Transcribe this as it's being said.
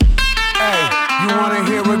You wanna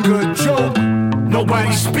hear a good joke?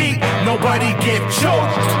 Nobody speak, nobody get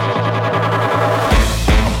choked.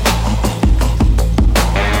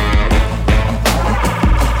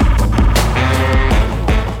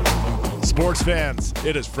 Sports fans,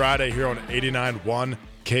 it is Friday here on 89.1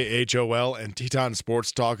 KHOL, and Teton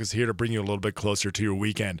Sports Talk is here to bring you a little bit closer to your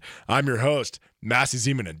weekend. I'm your host, Massey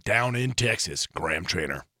Zeman, and down in Texas, Graham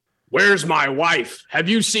Trainer. Where's my wife? Have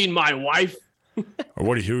you seen my wife?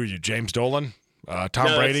 Or who are you, James Dolan?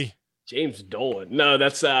 Tom Brady? James Dolan. No,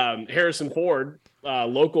 that's Harrison Ford,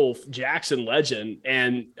 local Jackson legend.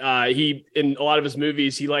 And he, in a lot of his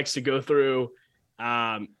movies, he likes to go through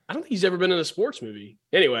I don't think he's ever been in a sports movie.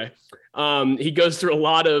 Anyway, he goes through a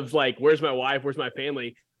lot of like, where's my wife? Where's my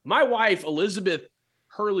family? My wife, Elizabeth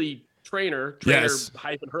Hurley Trainer Yes.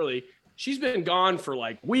 hyphen Hurley, she's been gone for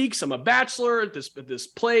like weeks. I'm a bachelor at this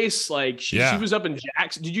place. Like she was up in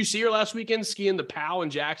Jackson. Did you see her last weekend skiing the POW in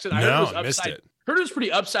Jackson? I missed it. Heard it was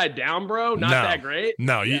pretty upside down, bro. Not that great.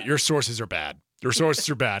 No, your sources are bad. Your sources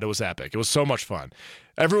are bad. It was epic. It was so much fun.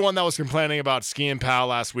 Everyone that was complaining about skiing POW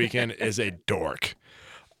last weekend is a dork.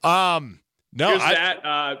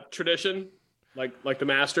 That tradition, like the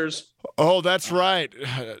Masters. Oh, that's right.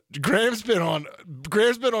 Graham's been on a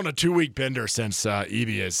 2-week bender since EB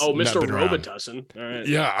has. Oh, Mr. been around. Robitussin. All right.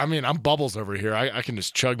 Yeah, I mean, I'm Bubbles over here. I can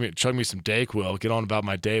just chug me some Dayquil, get on about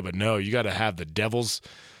my day. But no, you got to have the Devil's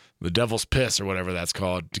Piss or whatever that's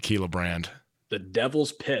called, tequila brand. The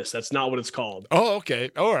Devil's Piss. That's not what it's called. Oh, okay.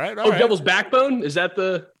 All right. Devil's Backbone? Is that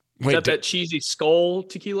that cheesy skull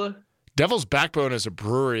tequila? Devil's Backbone is a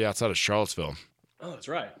brewery outside of Charlottesville. Oh, that's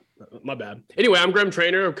right. My bad. Anyway, I'm Graham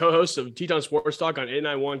Trainer, co-host of Teton Sports Talk on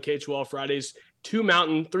 891 KHOL Fridays, 2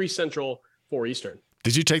 Mountain, 3 Central, 4 Eastern.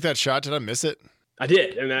 Did you take that shot? Did I miss it? I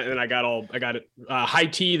did, and I got it high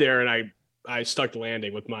tea there, and I stuck the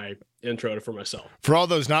landing with my intro for myself. For all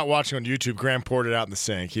those not watching on YouTube, Graham poured it out in the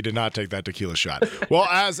sink. He did not take that tequila shot. Well,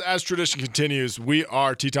 as tradition continues, we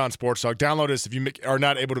are Teton Sports Talk. Download us if you are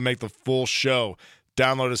not able to make the full show.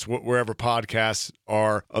 Download us wherever podcasts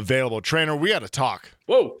are available. Trainer, we got to talk.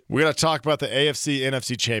 Whoa. We got to talk about the AFC,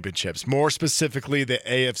 NFC championships. More specifically, the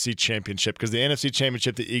AFC championship, because the NFC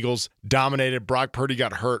championship, the Eagles dominated. Brock Purdy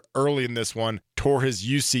got hurt early in this one, tore his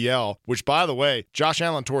UCL, which, by the way, Josh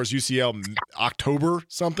Allen tore his UCL October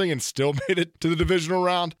something and still made it to the divisional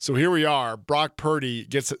round. So here we are. Brock Purdy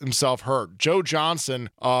gets himself hurt. Joe Johnson,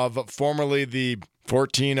 of formerly the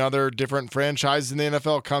 14 other different franchises in the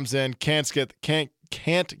NFL, comes in, can't get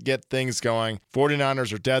things going.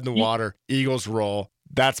 49ers are dead in the water. Eagles roll.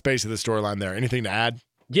 That's basically the storyline there. Anything to add?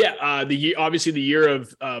 Yeah, obviously the year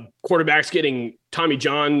of quarterbacks getting Tommy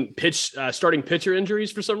John starting pitcher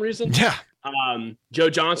injuries for some reason. Yeah. Joe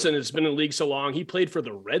Johnson has been in the league so long. He played for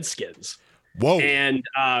the Redskins. Whoa. And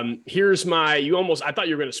here's I thought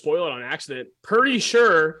you were going to spoil it on accident. Pretty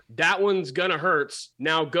sure that one's going to hurt.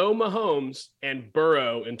 Now go Mahomes and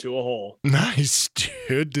burrow into a hole. Nice,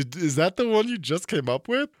 dude. Is that the one you just came up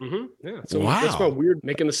with? Mm-hmm. Yeah. So wow. That's my weird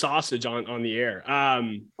making the sausage on the air.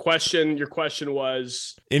 Your question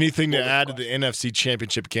was anything to add to the NFC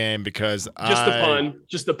Championship game? Because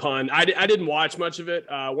just the pun. I didn't watch much of it.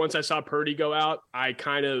 Once I saw Purdy go out,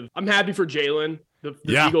 I'm happy for Jalen.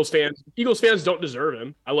 The Eagles fans don't deserve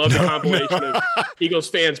him. I love the compilation of Eagles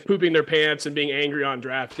fans pooping their pants and being angry on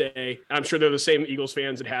draft day. I'm sure they're the same Eagles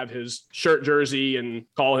fans that have his shirt jersey and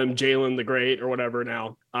call him Jalen the Great or whatever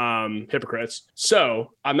now. Hypocrites.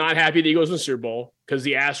 So I'm not happy the Eagles win the Super Bowl because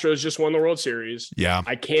the Astros just won the World Series. Yeah.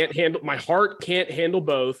 My heart can't handle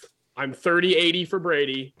both. I'm 30-80 for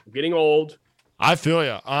Brady. I'm getting old. I feel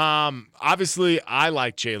you. Obviously, I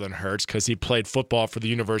like Jalen Hurts because he played football for the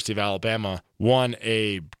University of Alabama, won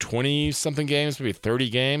a 20-something games, maybe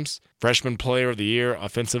 30 games, freshman player of the year,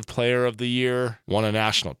 offensive player of the year, won a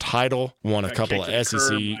national title, won a couple of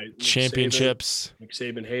SEC championships. Nick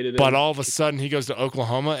Saban hated it. But all of a sudden, he goes to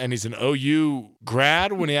Oklahoma, and he's an OU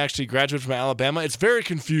grad when he actually graduated from Alabama. It's very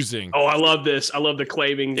confusing. Oh, I love this. I love the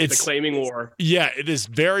claiming war. Yeah, it is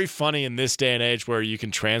very funny in this day and age where you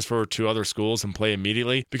can transfer to other schools and play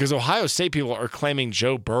immediately because Ohio State people are claiming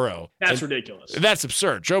Joe Burrow. That's ridiculous. That's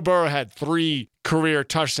absurd. Joe Burrow had 3 career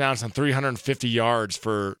touchdowns and 350 yards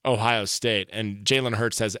for Ohio State, and Jalen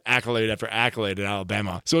Hurts has accolade after accolade at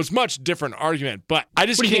Alabama. So it's a much different argument, but I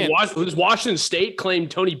just can't. Does Washington State claim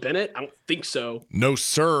Tony Bennett? I don't think so. No,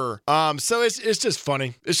 sir. So it's just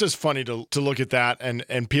funny. It's just funny to look at that,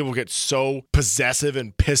 and people get so possessive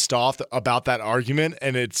and pissed off about that argument,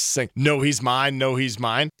 and it's saying, no, he's mine. No, he's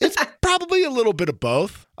mine. It's Probably a little bit of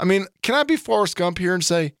both. I mean, can I be Forrest Gump here and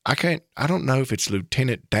say, I don't know if it's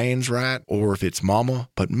Lieutenant Dan's right or if it's Mama,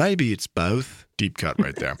 but maybe it's both. Deep cut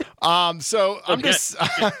right there. So I'm just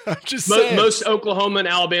saying. Most Oklahoma and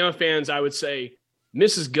Alabama fans, I would say,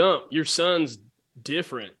 Mrs. Gump, your son's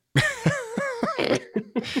different.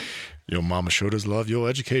 Your mama sure does love your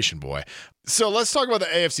education, boy. So let's talk about the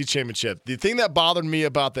AFC Championship. The thing that bothered me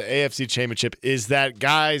about the AFC Championship is that,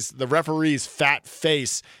 guys, the referee's fat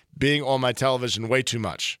face being on my television way too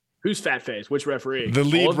much. Who's fat face? Which referee? The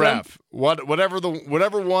lead ref.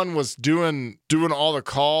 Whatever one was doing all the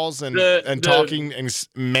calls and talking and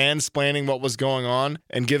mansplaining what was going on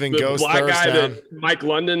and giving ghost black thirst guy down. that Mike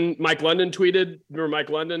London tweeted. Remember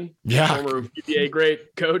Mike London? Yeah. Former UVA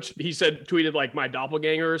great coach. He tweeted like my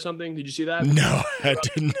doppelganger or something. Did you see that? No, I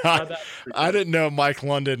did not. I didn't know Mike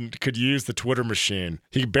London could use the Twitter machine.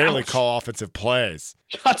 He could barely call offensive plays.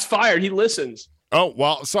 Shots fired. He listens. Oh,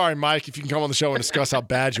 well, sorry, Mike. If you can come on the show and discuss how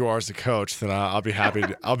bad you are as a coach, then I'll be happy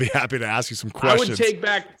to ask you some questions. I would take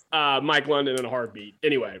back Mike London in a heartbeat.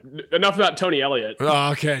 Anyway, enough about Tony Elliott.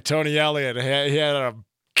 Oh, okay, Tony Elliott. He had a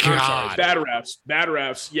God. Bad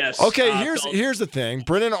refs. Yes. Okay, here's the thing.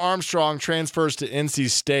 Brennan Armstrong transfers to NC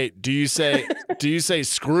State. Do you say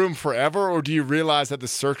screw him forever, or do you realize that the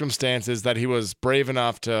circumstances that he was brave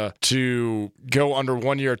enough to go under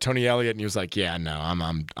 1 year at Tony Elliott, and he was like, yeah, no,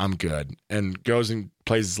 I'm good, and goes and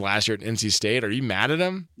plays his last year at NC State? Are you mad at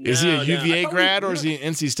him? Is he a UVA grad or is he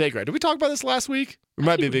an NC State grad? Did we talk about this last week? We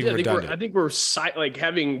might be being redundant. I think we're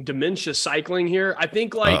having dementia cycling here. I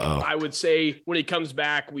think I would say when he comes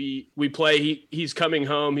back, we play. He's coming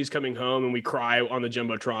home, and we cry on the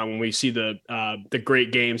jumbotron when we see the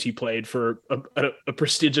great games he played for a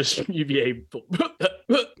prestigious UVA.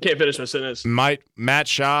 Can't finish my sentence. Matt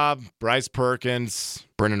Schaub, Bryce Perkins,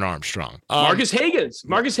 Brennan Armstrong, Marcus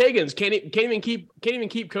Hagans can't even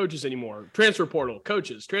keep coaches anymore. Transfer portal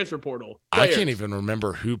coaches. Transfer portal players. I can't even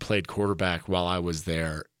remember who played quarterback while I was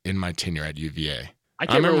there in my tenure at UVA.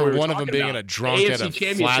 I remember one of them being a drunk AFC at a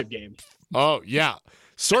championship game. Oh yeah.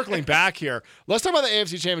 Circling back here, let's talk about the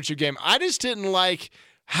AFC Championship game. I just didn't like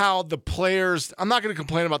how the players. I'm not going to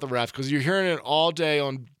complain about the refs because you're hearing it all day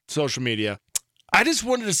on social media. I just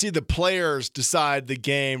wanted to see the players decide the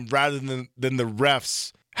game rather than the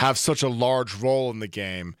refs have such a large role in the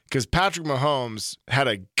game, because Patrick Mahomes had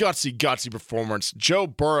a gutsy performance. Joe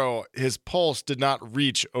Burrow, his pulse did not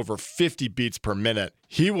reach over 50 beats per minute.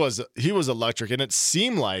 He was electric, and it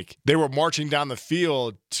seemed like they were marching down the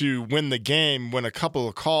field to win the game when a couple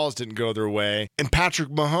of calls didn't go their way. And Patrick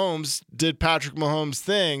Mahomes did Patrick Mahomes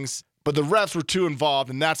things, but the refs were too involved,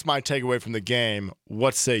 and that's my takeaway from the game.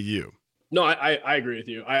 What say you? No, I agree with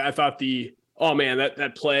you. I thought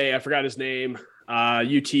that play, I forgot his name,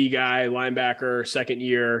 UT guy, linebacker, second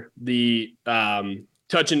year, the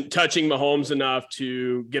touching Mahomes enough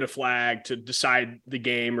to get a flag to decide the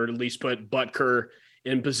game, or at least put Butker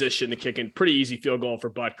in position to kick a pretty easy field goal for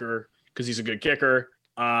Butker because he's a good kicker.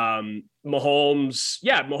 Mahomes,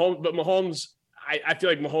 I feel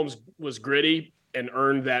like Mahomes was gritty and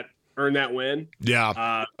earned that win.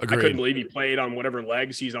 Yeah, agreed. I couldn't believe he played on whatever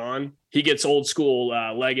legs he's on. He gets old school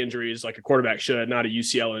leg injuries like a quarterback should, not a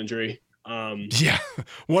UCL injury. Yeah,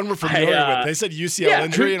 one we're familiar with. They said UCL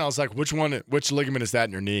injury, and I was like, which ligament is that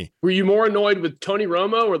in your knee? Were you more annoyed with Tony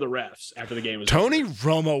Romo or the refs after the game was Tony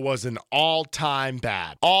Romo was an all-time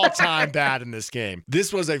bad in this game.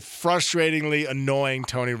 This was a frustratingly annoying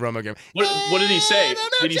Tony Romo game. What did he say?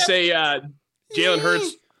 Did he say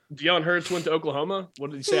Jalen Hurts went to Oklahoma?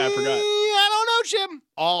 What did he say? I forgot. I don't know, Jim.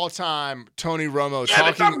 All-time Tony Romo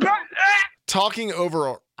talking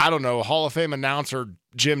over, I don't know, Hall of Fame announcer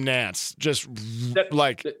Jim Nantz, just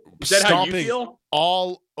stomping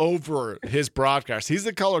all over his broadcast. He's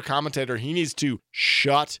the color commentator. He needs to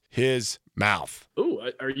shut his mouth. Ooh,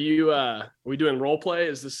 are we doing role play?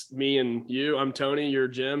 Is this me and you? I'm Tony, you're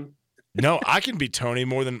Jim. No, I can be Tony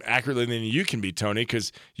more than accurately than you can be Tony,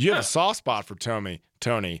 because you have a soft spot for Tony.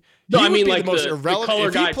 No, I mean like the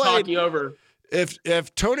color guy talking over. If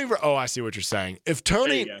Tony, oh, I see what you're saying. If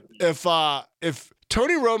Tony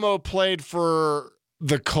Romo played for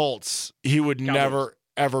the Colts, he would never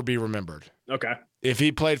ever be remembered. Okay. If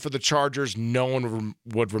he played for the Chargers, no one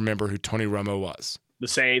would remember who Tony Romo was. The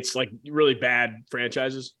Saints, like really bad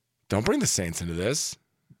franchises. Don't bring the Saints into this.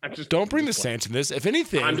 Don't bring the Saints in this. If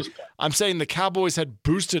anything, I'm saying the Cowboys had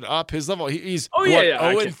boosted up his level. He's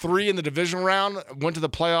 0-3 in the division round, went to the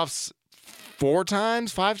playoffs 4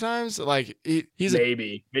 times, 5 times. Like he's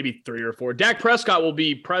maybe 3 or 4. Dak Prescott will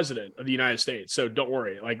be president of the United States, so don't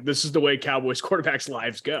worry. Like this is the way Cowboys quarterbacks'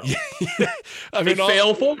 lives go. They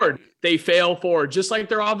fail forward. They fail forward, just like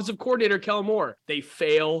their offensive coordinator Kellen Moore. They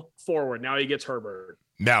fail forward. Now he gets Herbert.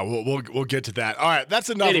 Now we'll get to that. All right,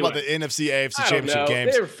 that's enough about the NFC AFC championship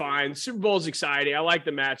games. They're fine. Super Bowl's exciting. I like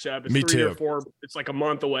the matchup. It's Me 3 too. or 4. It's like a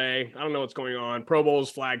month away. I don't know what's going on. Pro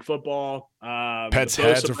Bowl's flag football. Pets'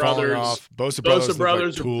 heads are falling off. Bosa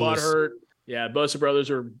brothers are butthurt. Yeah, Bosa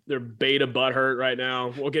brothers they're beta butthurt right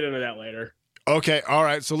now. We'll get into that later. Okay, all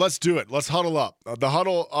right. So let's do it. Let's huddle up. The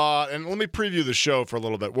huddle, and let me preview the show for a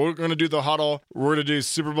little bit. We're going to do the huddle. We're going to do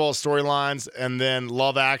Super Bowl storylines, and then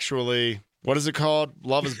Love Actually. What is it called?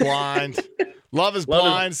 Love is Blind. Love is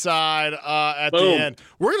Blind side at the end.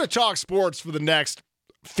 We're going to talk sports for the next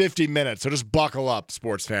 50 minutes, so just buckle up,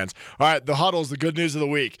 sports fans. All right, the huddle is the good news of the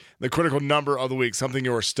week, the critical number of the week, something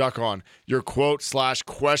you are stuck on, your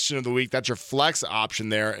quote/question of the week. That's your flex option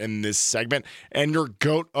there in this segment, and your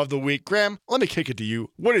goat of the week. Graham, let me kick it to you.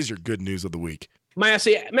 What is your good news of the week? Master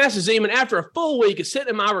Zeman, after a full week of sitting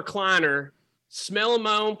in my recliner, smelling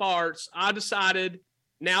my own farts, I decided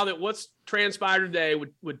now that what's transpired today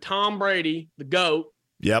with Tom Brady, the GOAT,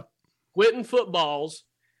 quitting footballs,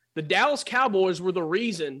 the Dallas Cowboys were the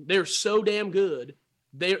reason they're so damn good.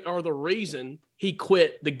 They are the reason he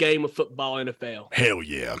quit the game of football NFL. Hell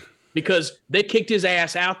yeah. Because they kicked his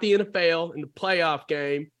ass out the NFL in the playoff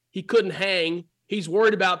game. He couldn't hang. He's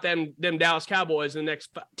worried about them Dallas Cowboys in the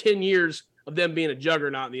next 10 years of them being a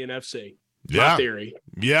juggernaut in the NFC. My theory.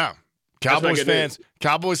 Yeah. Cowboys fans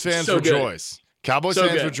so rejoice. Good. Cowboys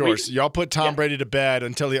fans rejoice. Y'all put Tom Brady to bed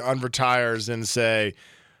until he unretires and say,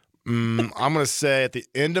 I'm going to say at the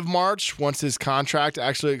end of March, once his contract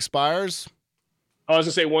actually expires. I was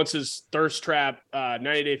going to say once his thirst trap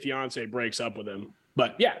 90-day fiance breaks up with him.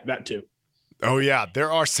 But yeah, that too. Oh, yeah.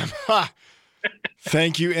 There are some.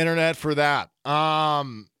 Thank you, Internet, for that.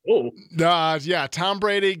 Tom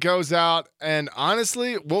Brady goes out, and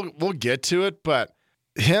honestly, we'll get to it, but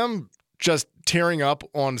him just tearing up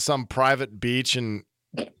on some private beach and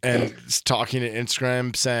talking to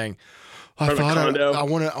Instagram saying, I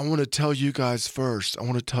want to tell you guys first.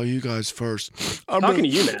 I'm talking to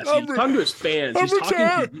you, Matt. He's talking to his fans.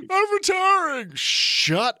 I'm retiring.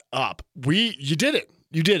 Shut up. You did it.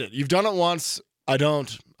 You've done it once. I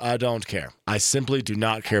don't care. I simply do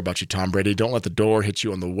not care about you, Tom Brady. Don't let the door hit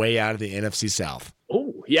you on the way out of the NFC South.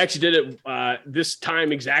 Oh, he actually did it this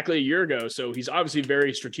time exactly a year ago. So he's obviously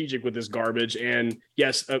very strategic with this garbage. And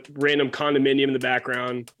yes, a random condominium in the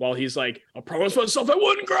background while he's like, I promised myself I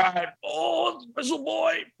wouldn't cry. Oh, special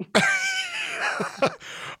boy.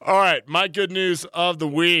 All right. My good news of the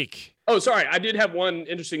week. Oh, sorry. I did have one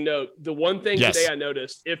interesting note. The one thing today I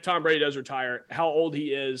noticed, if Tom Brady does retire, how old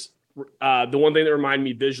he is. The one thing that reminded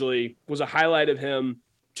me visually was a highlight of him,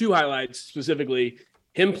 2 highlights specifically.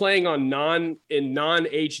 Him playing on non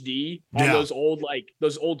HD on those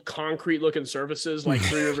old concrete looking surfaces like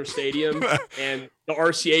Three River Stadium and the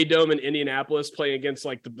RCA Dome in Indianapolis, playing against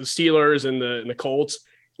like the Steelers and the Colts.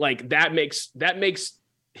 Like that makes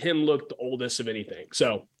him look the oldest of anything.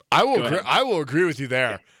 So I will agree with you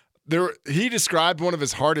there. He described one of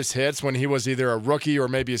his hardest hits when he was either a rookie or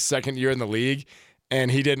maybe his second year in the league,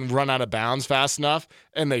 and he didn't run out of bounds fast enough.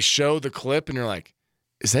 And they show the clip, and you're like,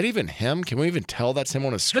 is that even him? Can we even tell that's him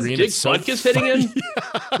on a screen? That's Butkus hitting him?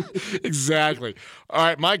 Yeah, exactly. All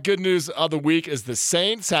right, my good news of the week is the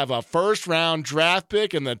Saints have a first-round draft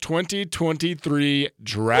pick in the 2023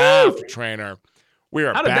 draft trainer. We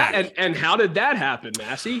are back. How did that happen,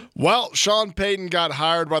 Massey? Well, Sean Payton got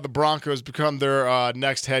hired by the Broncos to become their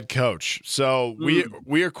next head coach. So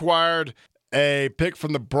we acquired a pick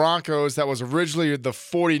from the Broncos that was originally the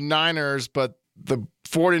 49ers, but the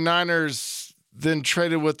 49ers then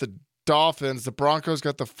traded with the Dolphins. The Broncos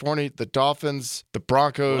got the Dolphins, the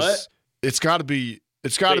Broncos. What? It's got to be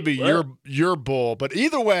your bull. But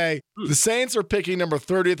either way, the Saints are picking number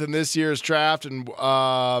 30th in this year's draft, and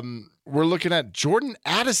we're looking at Jordan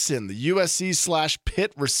Addison, the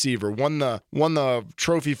USC/Pitt receiver, won the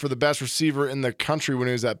trophy for the best receiver in the country when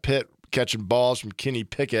he was at Pitt catching balls from Kenny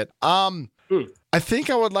Pickett. I think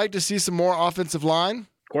I would like to see some more offensive line.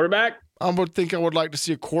 Quarterback? I would like to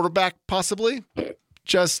see a quarterback, possibly.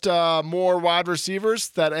 Just more wide receivers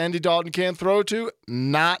that Andy Dalton can throw to.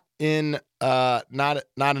 Not in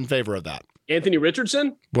favor of that. Anthony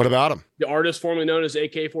Richardson? What about him? The artist formerly known as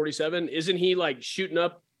AK-47. Isn't he like shooting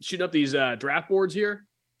up these draft boards here?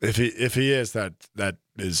 If he is, that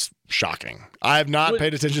is shocking. I have not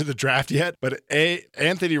paid attention to the draft yet, but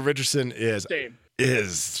Anthony Richardson is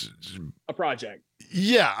a project.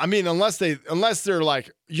 Yeah, I mean, unless they're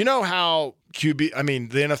like, you know how the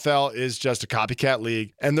NFL is just a copycat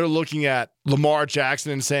league, and they're looking at Lamar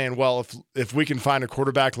Jackson and saying, well, if we can find a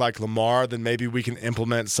quarterback like Lamar, then maybe we can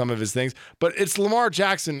implement some of his things. But it's Lamar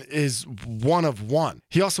Jackson is one of one.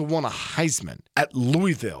 He also won a Heisman at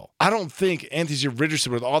Louisville. I don't think Anthony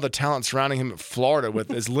Richardson, with all the talent surrounding him at Florida,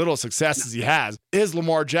 with as little success as he has, is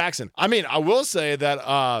Lamar Jackson. I mean, I will say that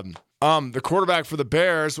the quarterback for the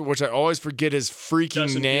Bears, which I always forget his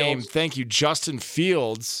freaking name. Fields. Thank you, Justin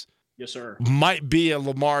Fields. Yes, sir. Might be a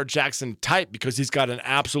Lamar Jackson type because he's got an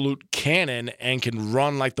absolute cannon and can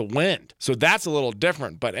run like the wind. So that's a little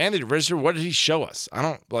different. But Anthony Richardson, what did he show us? I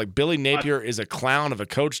don't like. Billy Napier is a clown of a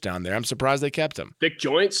coach down there. I'm surprised they kept him. Thick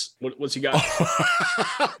joints. What's he got?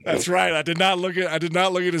 That's right. I did not look at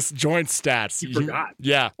his joint stats. You forgot.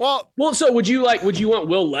 Yeah. Well. So would you want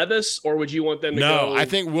Will Levis or would you want them to go? No, I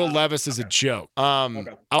think Will Levis is a joke.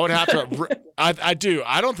 Okay. I would have to. I do.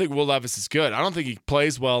 I don't think Will Levis is good. I don't think he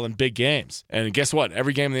plays well in big games. And guess what?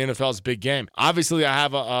 Every game in the NFL is a big game. Obviously, I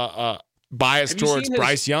have a bias towards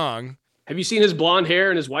Bryce Young. Have you seen his blonde hair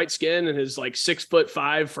and his white skin and his like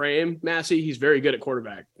 6'5" frame, Massey? He's very good at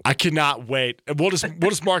quarterback. I cannot wait. We'll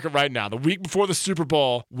just mark it right now. The week before the Super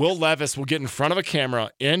Bowl, Will Levis will get in front of a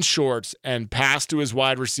camera in shorts and pass to his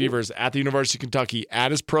wide receivers at the University of Kentucky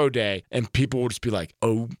at his pro day, and people will just be like,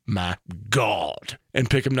 "Oh my God!" and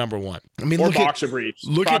pick him number one. I mean, look boxer briefs.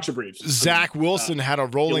 Boxer briefs. Zach Wilson had a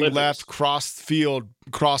rolling left cross-field,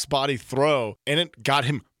 cross-body throw, and it got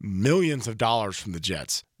him millions of dollars from the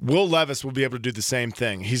Jets. Will Levis will be able to do the same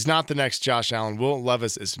thing. He's not the next Josh Allen. Will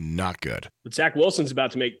Levis is not good. But Zach Wilson's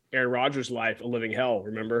about to make Aaron Rodgers' life a living hell,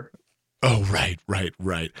 remember? Oh, right.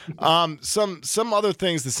 Some other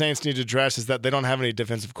things the Saints need to address is that they don't have any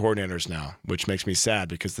defensive coordinators now, which makes me sad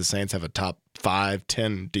because the Saints have a top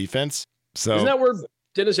 5-10 defense. So isn't that where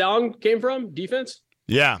Dennis Allen came from? Defense?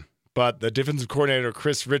 Yeah. But the defensive coordinator,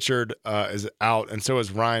 Chris Richard, is out, and so is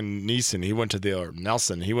Ryan Nelson. He went to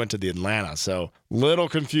the Atlanta. So little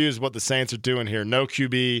confused what the Saints are doing here. No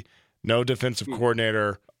QB, no defensive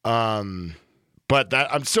coordinator. But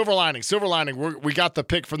that I'm silver lining. We got the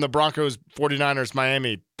pick from the Broncos 49ers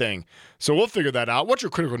Miami thing. So we'll figure that out. What's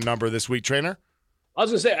your critical number this week, trainer? I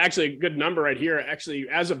was going to say, actually, a good number right here. Actually,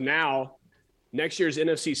 as of now, next year's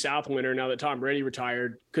NFC South winner, now that Tom Brady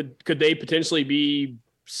retired, could they potentially be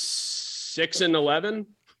 6-11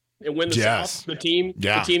 and win the South? The team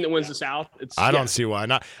that wins the South. I don't see why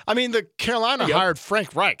not. I mean, the Carolina hired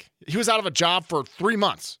Frank Reich. He was out of a job for 3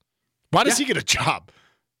 months. Why does he get a job?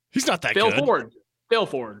 He's not that good. Phil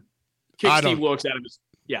Ford. Kick Steve Wilkes out of his.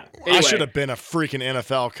 Yeah. Anyway, I should have been a freaking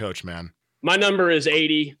NFL coach, man. My number is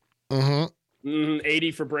 80.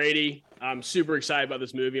 80 for Brady. I'm super excited about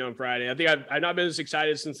this movie on Friday. I think I've not been as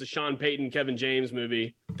excited since the Sean Payton, Kevin James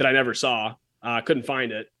movie that I never saw. Couldn't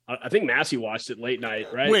find it. I think Massey watched it late night,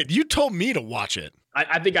 right? Wait, you told me to watch it.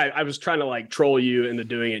 I think I was trying to like troll you into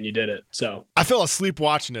doing it, and you did it. So I fell asleep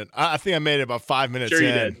watching it. I think I made it about 5 minutes sure in.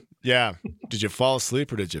 You did. Yeah. Did you fall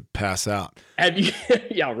asleep or did you pass out? Have you?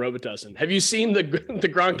 Yeah, Robitussin. Have you seen the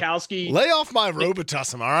Gronkowski? Lay off my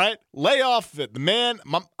Robitussin, all right? Lay off it. The man,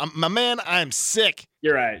 my man, I am sick.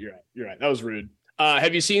 You're right. That was rude.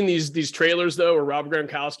 Have you seen these trailers though, where Rob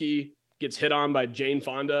Gronkowski gets hit on by Jane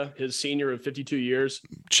Fonda, his senior of 52 years?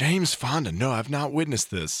 James Fonda? No, I've not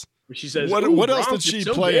witnessed this. She says, "What else did she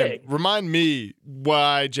play in? Remind me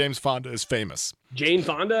why James Fonda is famous." Jane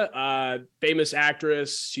Fonda, famous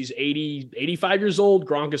actress. She's 85 years old.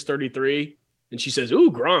 Gronk is 33. And she says, "Ooh,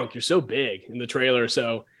 Gronk, you're so big," in the trailer.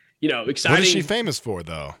 So, exciting. What is she famous for,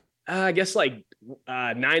 though? I guess like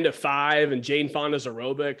 9 to 5 and Jane Fonda's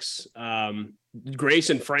aerobics. Grace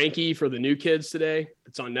and Frankie for the new kids today.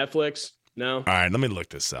 It's on Netflix. No. All right, let me look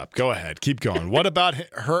this up. Go ahead. Keep going. What about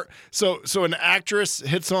her? So an actress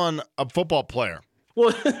hits on a football player.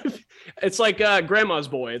 Well, it's like Grandma's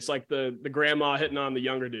Boy. It's like the grandma hitting on the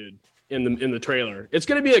younger dude in the trailer. It's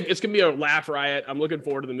gonna be a laugh riot. I'm looking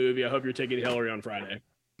forward to the movie. I hope you're taking Hillary on Friday.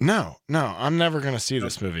 No, I'm never gonna see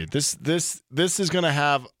this movie. This is gonna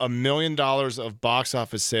have $1 million of box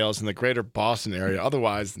office sales in the greater Boston area.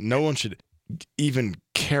 Otherwise, no one should even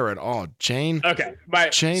care at all. Jane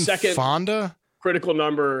second Fonda? Critical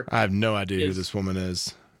number. I have no idea who this woman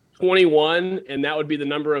is. 21, and that would be the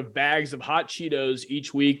number of bags of hot Cheetos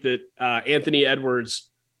each week that Anthony Edwards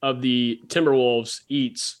of the Timberwolves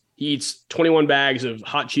eats. He eats 21 bags of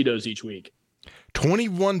hot Cheetos each week.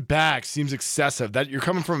 21 bags seems excessive. That you're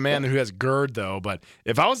coming from a man who has GERD, though. But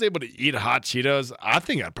if I was able to eat hot Cheetos, I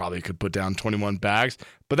think I probably could put down 21 bags.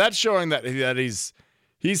 But that's showing that he's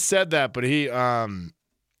said that, but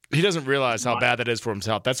He doesn't realize how bad that is for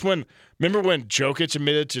himself. Remember when Jokic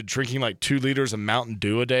admitted to drinking like 2 liters of Mountain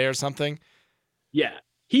Dew a day or something? Yeah.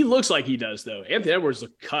 He looks like he does, though. Anthony Edwards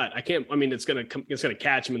look cut. It's gonna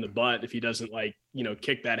catch him in the butt if he doesn't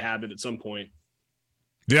kick that habit at some point.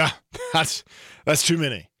 Yeah, that's too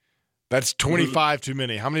many. That's 25 too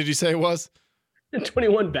many. How many did you say it was?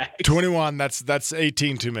 21 bags. 21. That's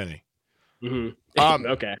 18 too many. Mm-hmm.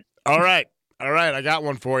 Okay. All right. I got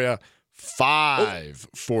one for you. 5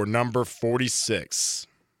 for number 46.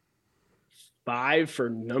 5 for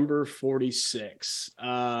number 46.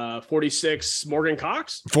 46, Morgan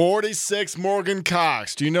Cox? 46, Morgan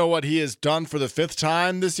Cox. Do you know what he has done for the 5th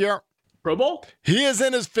time this year? Pro Bowl? He is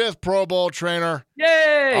in his 5th Pro Bowl, trainer.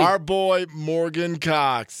 Yay! Our boy Morgan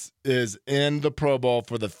Cox is in the Pro Bowl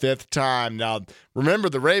for the 5th time. Now, remember,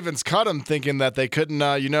 the Ravens cut him thinking that they couldn't,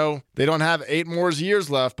 they don't have 8 more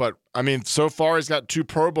years left. But, so far he's got 2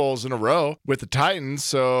 Pro Bowls in a row with the Titans.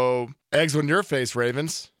 So, eggs on your face,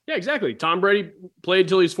 Ravens. Yeah, exactly. Tom Brady played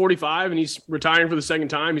till he's 45 and he's retiring for the 2nd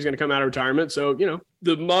time. He's going to come out of retirement. So,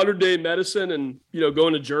 the modern day medicine and,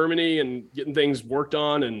 going to Germany and getting things worked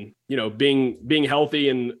on and, being healthy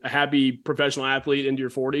and a happy professional athlete into your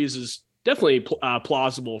 40s is definitely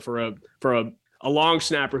plausible for a long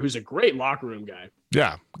snapper who's a great locker room guy.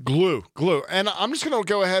 Yeah, glue. And I'm just going to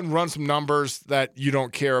go ahead and run some numbers that you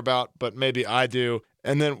don't care about, but maybe I do.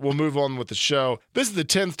 And then we'll move on with the show. This is the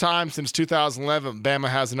 10th time since 2011 Bama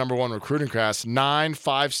has the number 1 recruiting class. 9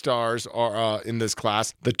 5-stars are in this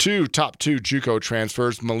class. The top two JUCO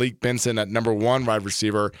transfers, Malik Benson at number 1 wide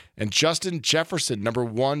receiver and Justin Jefferson, number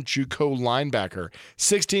 1 JUCO linebacker.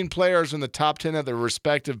 16 players in the top 10 at their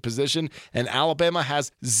respective position, and Alabama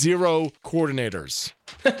has 0 coordinators.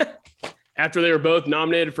 After they were both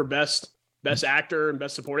nominated for best actor and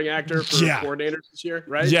best supporting actor for coordinators this year,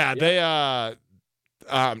 right? Yeah. They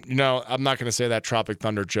I'm not going to say that Tropic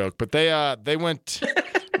Thunder joke, but they went,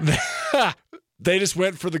 they just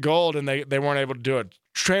went for the gold and they weren't able to do it.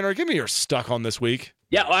 Trainer, give me your stuck on this week.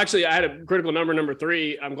 Yeah, well, actually, I had a critical number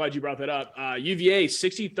 3. I'm glad you brought that up. UVA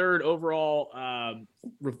 63rd overall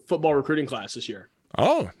football recruiting class this year.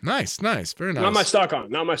 Oh, nice, very nice. Not my stuck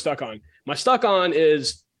on. My stuck on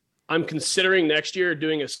is I'm considering next year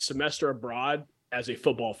doing a semester abroad as a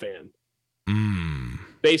football fan.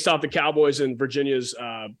 Based off the Cowboys and Virginia's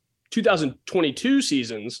 2022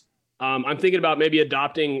 seasons, I'm thinking about maybe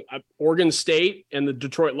adopting Oregon State and the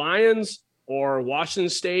Detroit Lions or Washington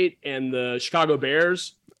State and the Chicago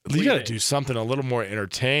Bears. You got to do something a little more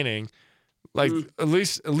entertaining. Like at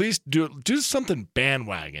least do something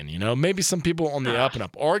bandwagon, maybe some people on the up and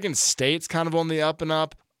up. Oregon State's kind of on the up and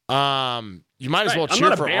up. You might as well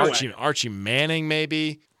cheer for Archie Manning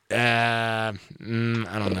maybe. I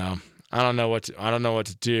don't know. I don't know what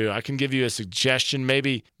to do. I can give you a suggestion.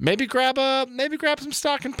 Maybe grab some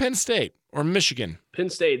stock in Penn State or Michigan. Penn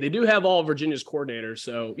State. They do have all Virginia's coordinators,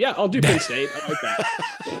 so yeah, I'll do Penn State. I like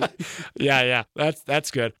that. Yeah.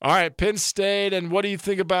 That's good. All right, Penn State. And what do you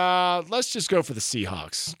think about? Let's just go for the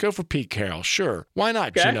Seahawks. Go for Pete Carroll. Sure. Why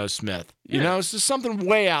not Geno Smith? It's just something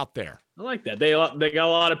way out there. I like that. They got a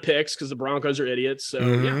lot of picks because the Broncos are idiots. So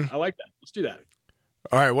yeah, I like that. Let's do that.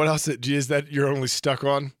 All right. What else is that you're only stuck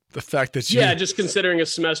on? The fact that just considering a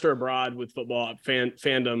semester abroad with football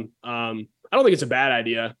fandom, I don't think it's a bad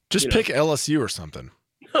idea. Just pick LSU or something.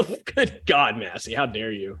 Oh, good God, Massey, how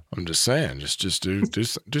dare you? I'm just saying, just do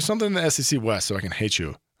something in the SEC West so I can hate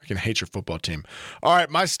you. I can hate your football team. All right,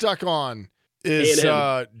 my stuck on is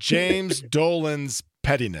James Dolan's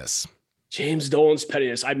pettiness. James Dolan's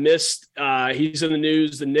pettiness. I missed. He's in the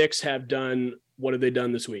news. The Knicks have done. What have they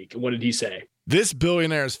done this week? And what did he say? This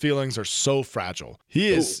billionaire's feelings are so fragile. He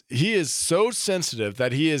is so sensitive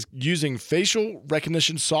that he is using facial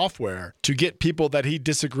recognition software to get people that he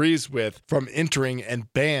disagrees with from entering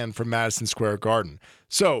and banned from Madison Square Garden.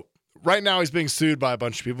 So right now he's being sued by a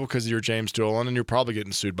bunch of people because you're James Dolan and you're probably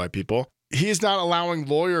getting sued by people. He is not allowing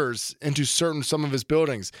lawyers into some of his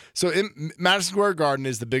buildings. So Madison Square Garden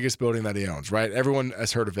is the biggest building that he owns, right? Everyone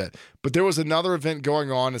has heard of it. But there was another event going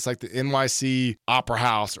on. It's like the NYC Opera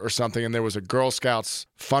House or something. And there was a Girl Scouts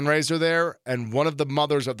fundraiser there. And one of the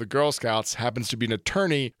mothers of the Girl Scouts happens to be an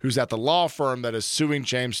attorney who's at the law firm that is suing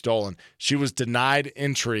James Dolan. She was denied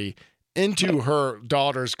entry into her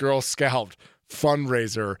daughter's Girl Scout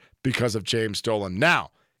fundraiser because of James Dolan.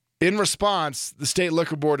 Now, in response, the state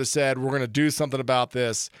liquor board has said, we're going to do something about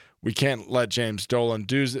this. We can't let James Dolan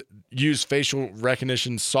use facial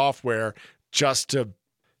recognition software just to,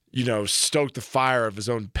 stoke the fire of his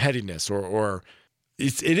own pettiness or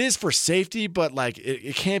it is for safety, but like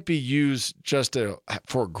it can't be used just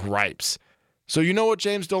for gripes. So you know what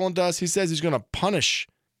James Dolan does? He says he's going to punish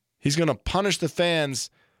the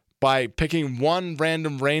fans by picking one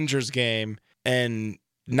random Rangers game and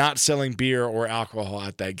not selling beer or alcohol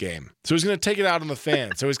at that game. So he's going to take it out on the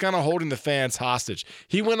fans. So he's kind of holding the fans hostage.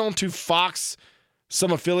 He went on to Fox,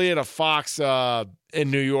 some affiliate of Fox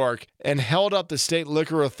in New York, and held up the state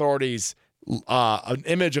liquor authorities, an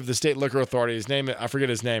image of the state liquor authority. His name, I forget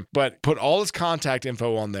his name, but put all his contact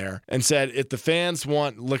info on there and said if the fans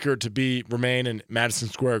want liquor to remain in Madison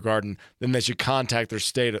Square Garden, then they should contact their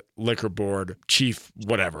state liquor board chief,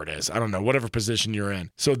 whatever it is. I don't know, whatever position you're in.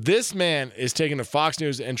 So this man is taking to Fox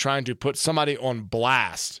News and trying to put somebody on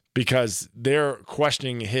blast because they're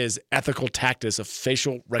questioning his ethical tactics of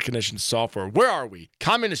facial recognition software. Where are we?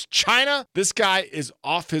 Communist China? This guy is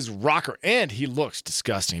off his rocker, and he looks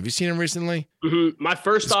disgusting. Have you seen him recently? Mm-hmm. My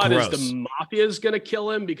first thought gross. is the mafia is going to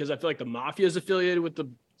kill him because I feel like the mafia is affiliated with the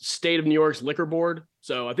state of New York's liquor board.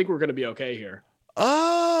 So I think we're going to be okay here.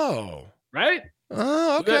 Oh. Right?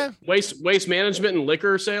 Oh, okay. Waste management and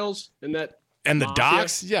liquor sales and that. And the mafia?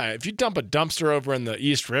 docks? Yeah, if you dump a dumpster over in the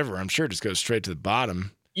East River, I'm sure it just goes straight to the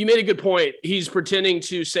bottom. You made a good point. He's pretending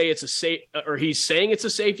to say it's he's saying it's a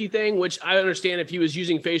safety thing, which I understand if he was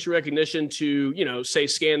using facial recognition to, say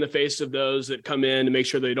scan the face of those that come in to make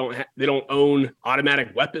sure they don't own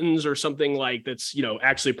automatic weapons or something like that's,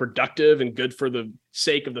 actually productive and good for the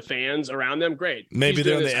sake of the fans around them. Great. Maybe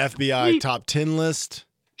they're on the FBI top 10 list.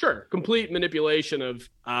 Sure. Complete manipulation of,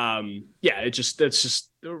 that's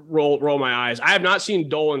just roll my eyes. I have not seen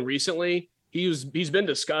Dolan recently. He's been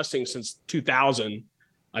disgusting since 2000.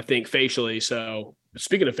 I think facially. So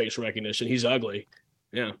speaking of facial recognition, he's ugly.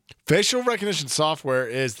 Yeah. Facial recognition software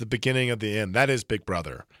is the beginning of the end. That is Big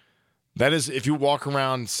Brother. That is, if you walk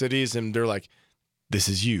around cities and they're like, this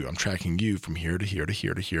is you. I'm tracking you from here to here to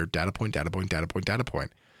here to here. Data point, data point, data point, data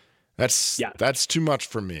point. That's too much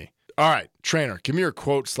for me. All right, trainer, give me your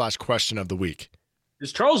quote/question of the week.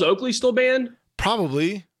 Is Charles Oakley still banned?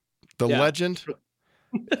 Probably. The legend.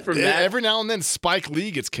 From that. Every now and then, Spike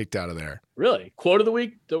Lee gets kicked out of there. Really? Quote of the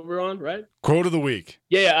week that we're on, right? Quote of the week.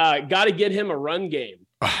 Yeah, got to get him a run game.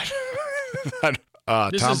 Tom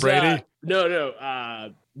Brady?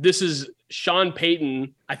 No. This is Sean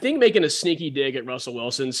Payton, I think, making a sneaky dig at Russell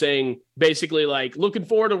Wilson, saying basically like, looking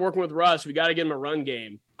forward to working with Russ. We got to get him a run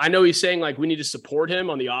game. I know he's saying like we need to support him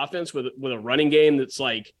on the offense with a running game that's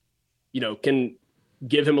like, can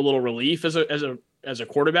give him a little relief as a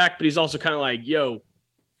quarterback. But he's also kind of like, yo,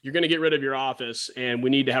 you're going to get rid of your office and we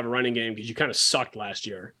need to have a running game because you kind of sucked last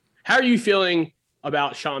year. How are you feeling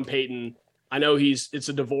about Sean Payton? I know it's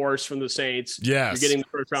a divorce from the Saints. Yes. You're getting the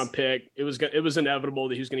first round pick. It was inevitable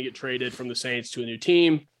that he was going to get traded from the Saints to a new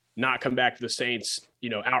team, not come back to the Saints,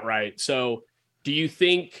 outright. So do you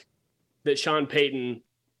think that Sean Payton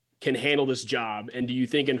can handle this job? And do you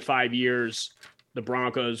think in 5 years the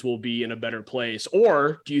Broncos will be in a better place?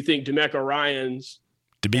 Or do you think DeMeco Ryans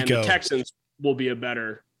and the Texans will be a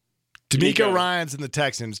better DeMeco Ryans and the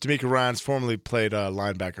Texans. DeMeco Ryans formerly played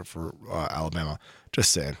linebacker for Alabama.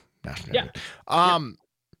 Just saying. Yeah.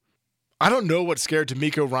 I don't know what scared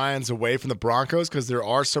DeMeco Ryans away from the Broncos because there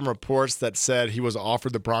are some reports that said he was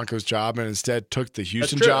offered the Broncos job and instead took the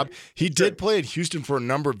Houston job. He did play in Houston for a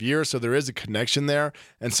number of years, so there is a connection there.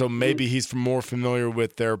 And so maybe he's more familiar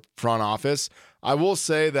with their front office. I will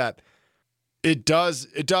say that it does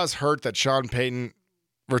hurt that Sean Payton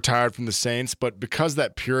retired from the Saints, but because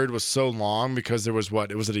that period was so long, because there was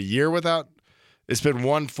a year without, it's been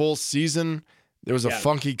one full season. There was a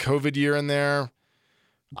funky COVID year in there.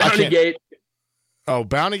 Bountygate. Oh,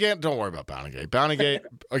 Bountygate? Don't worry about Bountygate. Bountygate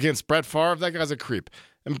against Brett Favre, that guy's a creep.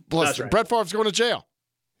 And plus, right. Brett Favre's going to jail.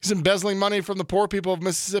 He's embezzling money from the poor people of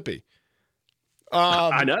Mississippi.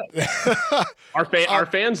 I know. Our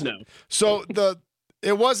fans know. So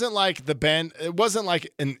it wasn't like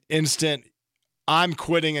an instant, I'm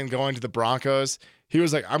quitting and going to the Broncos. He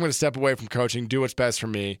was like, I'm going to step away from coaching, do what's best for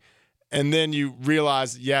me. And then you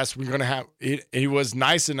realize, yes, we're going to have – he was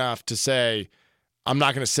nice enough to say, I'm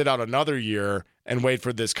not going to sit out another year and wait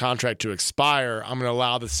for this contract to expire. I'm going to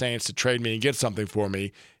allow the Saints to trade me and get something for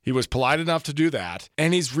me. He was polite enough to do that.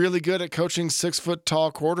 And he's really good at coaching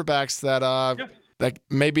 6-foot-tall quarterbacks that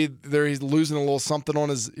maybe he's losing a little something on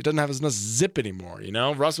he doesn't have as much zip anymore,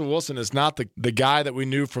 Russell Wilson is not the guy that we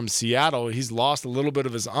knew from Seattle. He's lost a little bit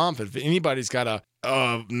of his umph. If anybody's got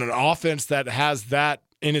an offense that has that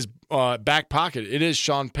in his back pocket, it is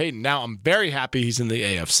Sean Payton. Now, I'm very happy he's in the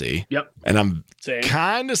AFC. Yep. And I'm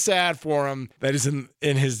kind of sad for him that he's in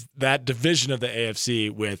that division of the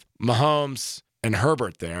AFC with Mahomes and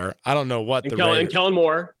Herbert there. I don't know what and Kellen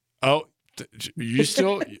Moore. Oh, you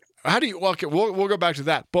still how do you? Well, okay, we'll go back to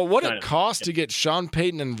that. But what it cost to get Sean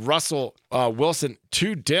Payton and Russell Wilson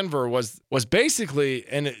to Denver was basically,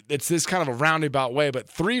 and it's this kind of a roundabout way, but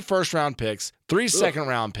 3 first-round picks, 3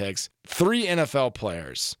 second-round picks, 3 NFL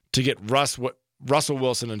players to get Russell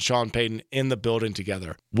Wilson and Sean Payton in the building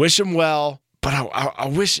together. Wish them well. But I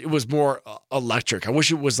wish it was more electric. I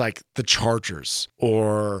wish it was like the Chargers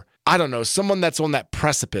or, I don't know, someone that's on that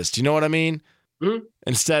precipice. Do you know what I mean? Mm-hmm.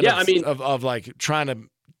 Instead of like trying to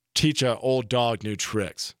teach an old dog new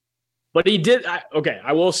tricks. But he did.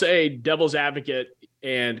 I will say, devil's advocate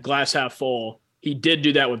and glass half full, he did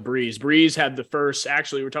do that with Breeze. Breeze had the first,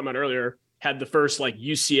 actually, we were talking about earlier, had the first like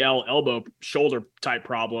UCL elbow shoulder type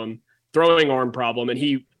problem, throwing arm problem. And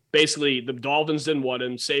he basically, the Dolphins didn't want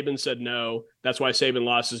him. Saban said no. That's why Saban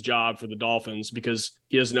lost his job for the Dolphins, because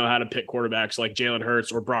he doesn't know how to pick quarterbacks like Jalen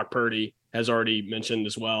Hurts or Brock Purdy, has already mentioned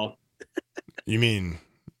as well. You mean,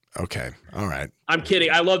 okay, all right. I'm kidding.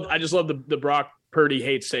 I just love the Brock Purdy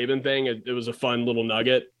hates Saban thing. It was a fun little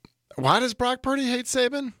nugget. Why does Brock Purdy hate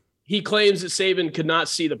Saban? He claims that Saban could not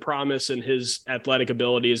see the promise in his athletic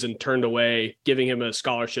abilities and turned away giving him a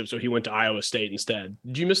scholarship, so he went to Iowa State instead.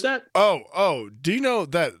 Did you miss that? Oh, do you know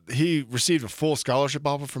that he received a full scholarship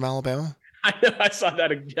offer from Alabama? I know. I saw that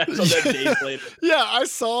days later. Yeah, I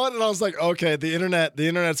saw it and I was like, okay, the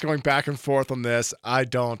internet's going back and forth on this. I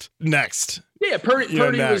don't. Next. Yeah, Purdy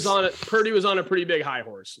was on a pretty big high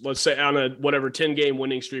horse. Let's say on a 10-game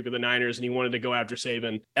winning streak with the Niners, and he wanted to go after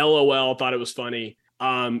Saban. LOL, thought it was funny.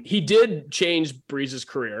 He did change Breeze's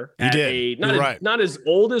career. He did. Not as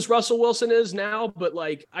old as Russell Wilson is now, but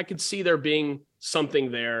like I could see there being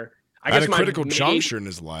something there. At a critical juncture in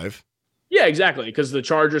his life. Yeah, exactly. Because the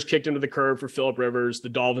Chargers kicked him to the curb for Phillip Rivers. The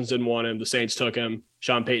Dolphins didn't want him. The Saints took him.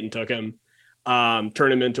 Sean Payton took him.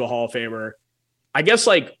 Turned him into a Hall of Famer. I guess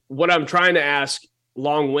like what I'm trying to ask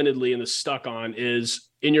long-windedly and the stuck on is,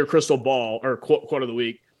 in your crystal ball, or quote of the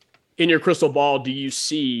week, in your crystal ball, do you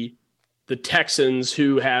see the Texans,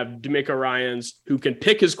 who have DeMeco Ryans, who can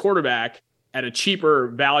pick his quarterback at a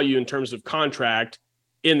cheaper value in terms of contract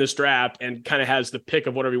in this draft, and kind of has the pick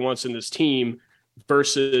of whatever he wants in this team,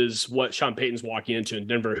 versus what Sean Payton's walking into in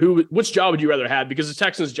Denver? Which job would you rather have? Because the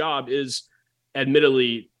Texans' job is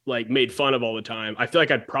admittedly like made fun of all the time. I feel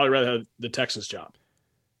like I'd probably rather have the Texans' job.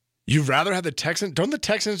 You'd rather have the Texans? Don't the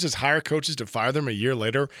Texans just hire coaches to fire them a year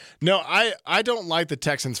later? No, I don't like the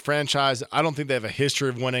Texans franchise. I don't think they have a history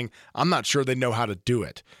of winning. I'm not sure they know how to do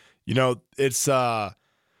it. You know, it is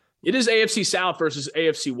AFC South versus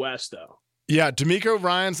AFC West, though. Yeah, DeMeco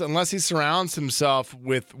Ryans, unless he surrounds himself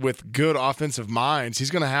with good offensive minds,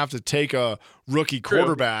 he's going to have to take a rookie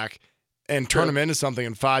quarterback and turn him into something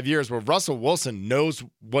in 5 years, where Russell Wilson knows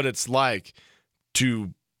what it's like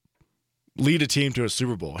to lead a team to a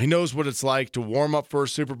Super Bowl. He knows what it's like to warm up for a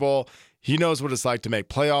Super Bowl. He knows what it's like to make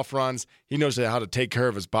playoff runs. He knows how to take care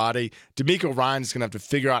of his body. DeMeco Ryans is going to have to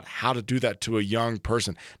figure out how to do that to a young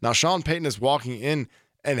person. Now, Sean Payton is walking in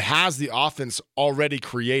and has the offense already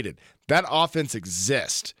created. That offense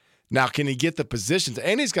exists. Now, can he get the positions?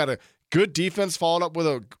 And he's got a good defense followed up with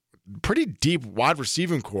a pretty deep wide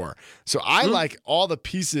receiving core. So I like all the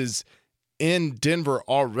pieces in Denver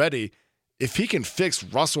already. If he can fix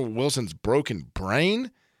Russell Wilson's broken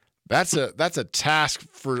brain, that's a task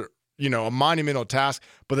for, a monumental task.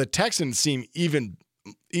 But the Texans seem even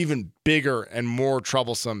bigger and more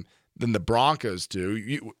troublesome than the Broncos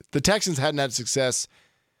do. The Texans hadn't had success.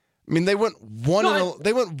 I mean, they went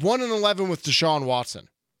 1-11 with Deshaun Watson.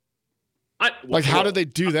 How did they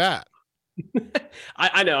do that?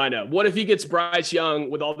 I know. What if he gets Bryce Young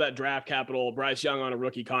with all that draft capital, Bryce Young on a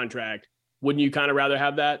rookie contract? Wouldn't you kind of rather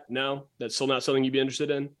have that? No, that's still not something you'd be interested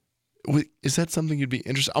in. Is that something you'd be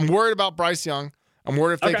interested? I'm worried about Bryce Young. I'm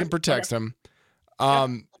worried if they can protect him.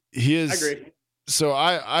 He is. I agree. So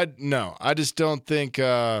I just don't think.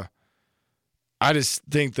 I just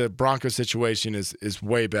think the Broncos situation is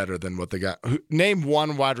way better than what they got. Name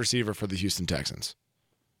one wide receiver for the Houston Texans.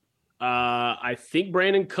 I think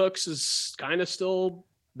Brandon Cooks is kind of still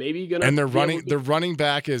maybe gonna. And their running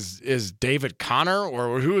back is David Connor,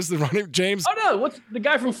 or who is the running James? Oh no, what's the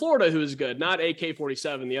guy from Florida who is good? Not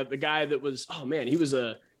AK-47. The guy that was. Oh man, he was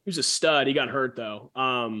a stud. He got hurt though.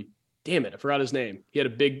 Damn it, I forgot his name. He had a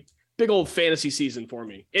big old fantasy season for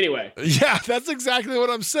me. Anyway. Yeah, that's exactly what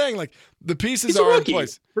I'm saying. Like the pieces are in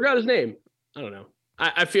place. Forgot his name. I don't know.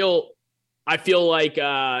 I feel like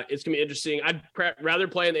it's gonna be interesting. I'd rather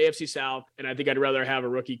play in the AFC South, and I think I'd rather have a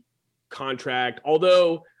rookie contract.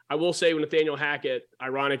 Although I will say, when Nathaniel Hackett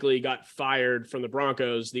ironically got fired from the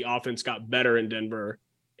Broncos, the offense got better in Denver,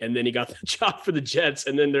 and then he got the job for the Jets,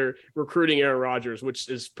 and then they're recruiting Aaron Rodgers, which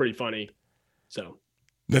is pretty funny. So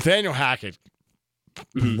Nathaniel Hackett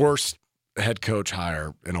worst head coach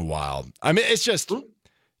hire in a while. I mean, it's just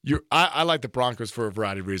I like the Broncos for a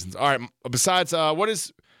variety of reasons. All right. Besides, what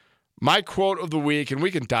is my quote of the week? And we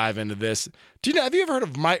can dive into this. Have you ever heard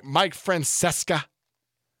of Mike Francesa?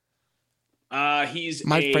 He's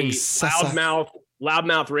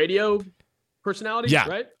loudmouth radio personality. Yeah.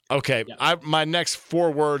 Right. Okay. Yeah. My next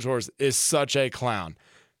 4 words is such a clown.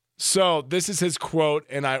 So this is his quote,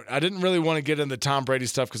 and I didn't really want to get into the Tom Brady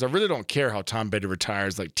stuff because I really don't care how Tom Brady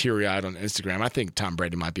retires like teary-eyed on Instagram. I think Tom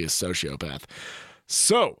Brady might be a sociopath.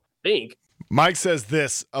 So Mike says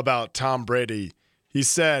this about Tom Brady. He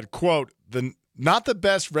said, quote, not the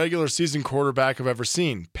best regular season quarterback I've ever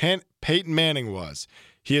seen. Peyton Manning was.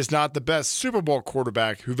 He is not the best Super Bowl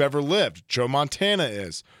quarterback who've ever lived. Joe Montana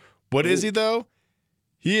is. What is he, though?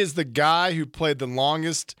 He is the guy who played the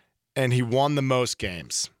longest and he won the most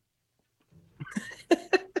games.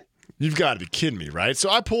 You've got to be kidding me, right? So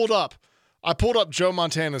I pulled up Joe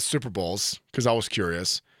Montana's Super Bowls because I was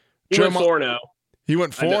curious. He went 4-0. He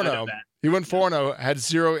went 4-0. He went 4-0, had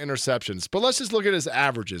 0 interceptions. But let's just look at his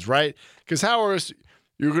averages, right? Because how are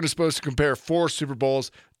you're supposed to compare 4 Super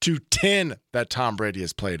Bowls to 10 that Tom Brady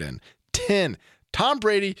has played in? 10. Tom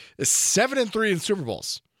Brady is 7-3 in Super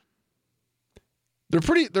Bowls.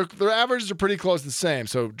 Their averages are pretty close to the same.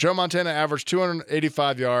 So Joe Montana averaged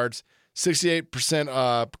 285 yards,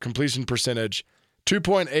 68% completion percentage,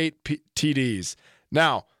 2.8 TDs.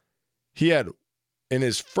 Now, he had in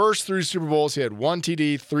his first 3 Super Bowls, he had 1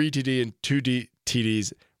 TD, 3 TD, and 2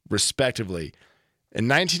 TDs respectively. In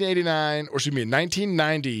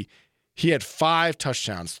 1990, he had 5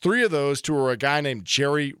 touchdowns. 3 of those to a guy named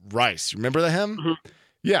Jerry Rice. Remember him? Mm-hmm.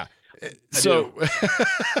 Yeah. So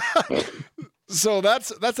So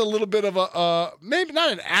that's a little bit of a maybe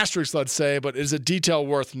not an asterisk, let's say, but is a detail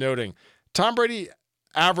worth noting. Tom Brady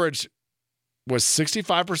average was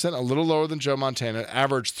 65%, a little lower than Joe Montana,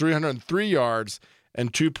 averaged 303 yards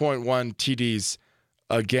and 2.1 TDs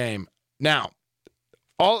a game. Now,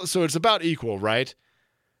 so it's about equal, right?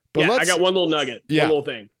 But I got one little nugget, one little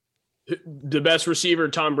thing. The best receiver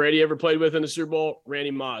Tom Brady ever played with in the Super Bowl,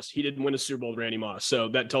 Randy Moss. He didn't win a Super Bowl with Randy Moss, so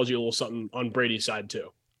that tells you a little something on Brady's side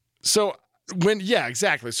too. So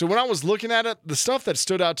exactly. So when I was looking at it, the stuff that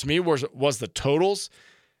stood out to me was the totals.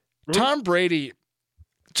 Mm-hmm. Tom Brady,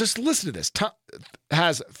 just listen to this,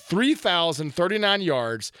 has 3,039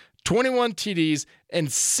 yards, 21 TDs,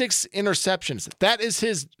 and 6 interceptions. That is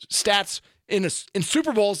his stats in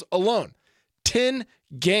Super Bowls alone. 10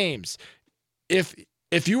 games. If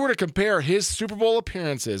you were to compare his Super Bowl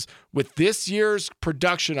appearances with this year's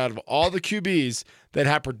production out of all the QBs that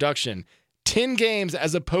have production, 10 games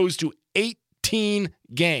as opposed to 18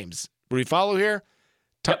 games. Do we follow here?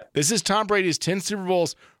 Yep. This is Tom Brady's 10 Super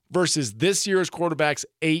Bowls versus this year's quarterback's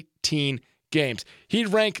 18 games. He'd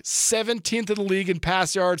rank 17th in the league in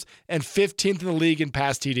pass yards and 15th in the league in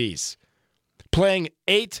pass TDs, playing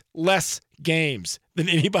 8 less games than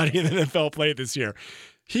anybody in the NFL played this year.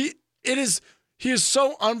 He is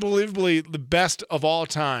so unbelievably the best of all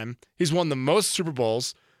time. He's won the most Super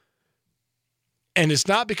Bowls. And it's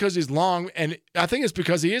not because he's long, and I think it's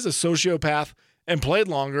because he is a sociopath and played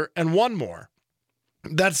longer and won more.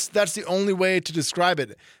 That's the only way to describe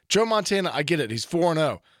it. Joe Montana, I get it. He's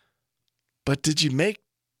 4-0. But did you make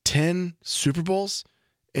 10 Super Bowls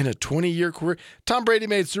in a 20-year career? Tom Brady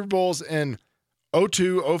made Super Bowls in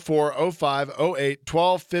 02, 04, 05, 08,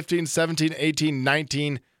 12, 15, 17, 18,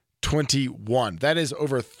 19, 21. That is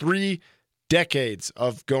over 3 decades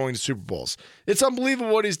of going to Super Bowls. It's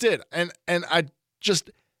unbelievable what he's did. And I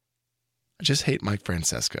just hate Mike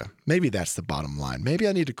Francesa. Maybe that's the bottom line. Maybe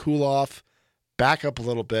I need to cool off, back up a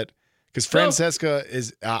little bit, because Francesa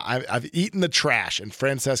is I've eaten the trash, and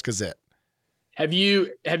Franceska's it. Have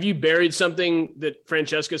you buried something that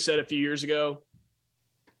Francesa said a few years ago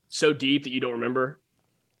so deep that you don't remember?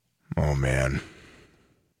 Oh man,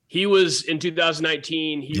 he was in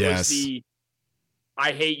 2019. He yes. was the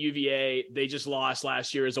I hate UVA. They just lost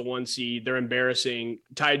last year as a 1 seed. They're embarrassing.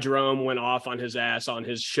 Ty Jerome went off on his ass on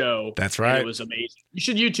his show. That's right. It was amazing. You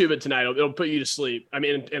should YouTube it tonight. It'll put you to sleep. I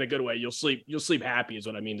mean, in a good way. You'll sleep happy is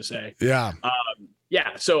what I mean to say. Yeah.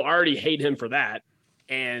 So I already hate him for that.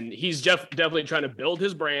 And he's definitely trying to build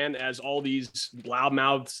his brand as all these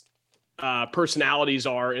loudmouths personalities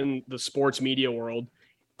are in the sports media world.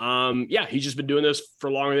 He's just been doing this for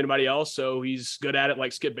longer than anybody else. So he's good at it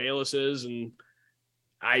like Skip Bayless is. And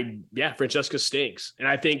Francesa stinks. And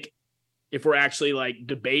I think if we're actually like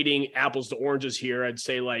debating apples to oranges here, I'd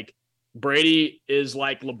say like Brady is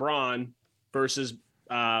like LeBron versus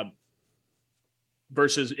MJ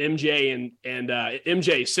and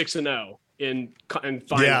MJ 6-0 in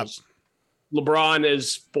finals. Yeah. LeBron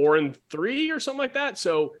is 4-3 or something like that.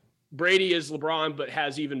 So Brady is LeBron, but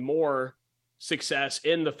has even more success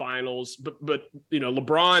in the finals. But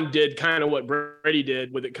LeBron did kind of what Brady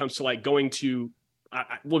did when it comes to like going to,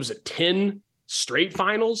 what was it, 10 straight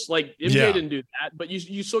finals? Like MJ didn't do that, but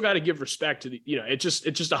you still got to give respect to the, it's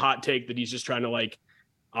just a hot take that he's just trying to like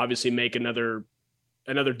obviously make another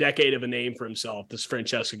decade of a name for himself. This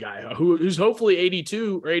Francesca guy who's hopefully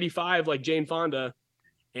 82 or 85, like Jane Fonda,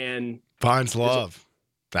 and finds love.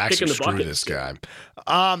 Actually, screw this guy.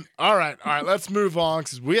 All right. Let's move on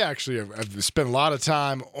because we actually have spent a lot of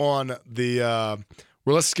time on the.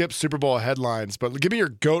 Well, let's skip Super Bowl headlines, but give me your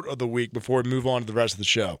GOAT of the week before we move on to the rest of the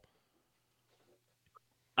show.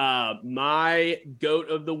 My GOAT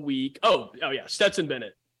of the week. Oh yeah, Stetson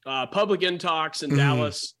Bennett. Public Intox in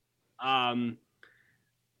Dallas. I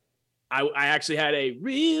actually had a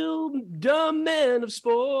real dumb man of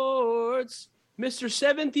sports. Mr.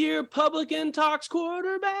 Seventh-year Public Intox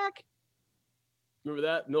quarterback. Remember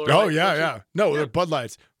that? Miller Lite yeah. No, they're Bud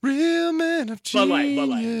Lights. Real man of genius. Bud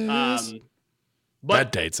Light. But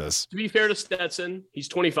that dates us. To be fair to Stetson, he's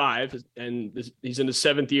 25 and he's in his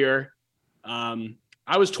 7th year.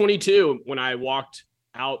 I was 22 when I walked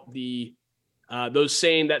out that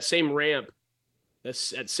same ramp,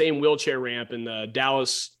 that same wheelchair ramp in the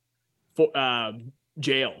Dallas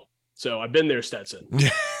jail. So I've been there, Stetson.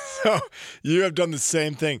 So you have done the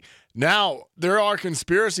same thing. Now, there are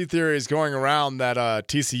conspiracy theories going around that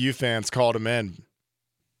TCU fans called him in.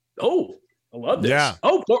 Oh, I love this. Yeah.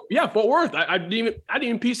 Oh, Fort Worth. I didn't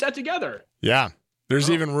even piece that together. Yeah.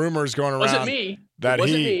 There's even rumors going around that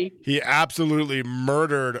he absolutely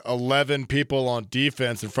murdered 11 people on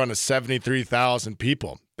defense in front of 73,000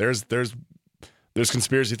 people. There's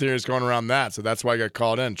conspiracy theories going around that, so that's why I got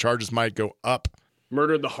called in. Charges might go up.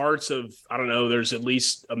 Murdered the hearts of, I don't know, there's at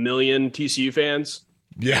least 1 million TCU fans.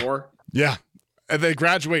 Yeah. More. Yeah. And they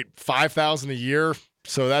graduate 5,000 a year.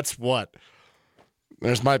 So that's what?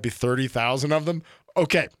 There's might be 30,000 of them.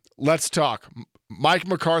 Okay, let's talk. Mike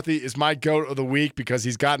McCarthy is my GOAT of the week because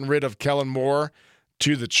he's gotten rid of Kellen Moore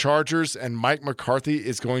to the Chargers, and Mike McCarthy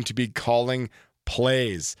is going to be calling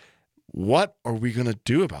plays. What are we going to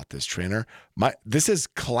do about this, trainer? This is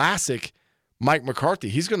classic Mike McCarthy.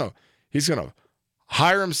 He's going to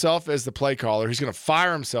hire himself as the play caller. He's going to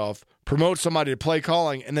fire himself, promote somebody to play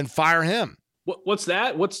calling, and then fire him. What's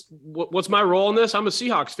that? What's my role in this? I'm a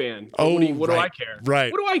Seahawks fan. Oh, what do I care?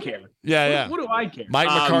 Right. What do I care? Yeah. What do I care? Mike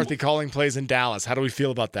McCarthy calling plays in Dallas. How do we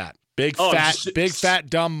feel about that? Big fat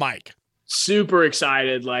dumb Mike. Super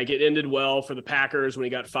excited. Like it ended well for the Packers when he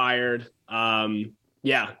got fired.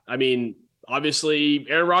 Yeah. I mean, obviously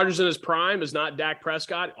Aaron Rodgers in his prime is not Dak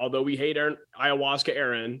Prescott, although we hate Ayahuasca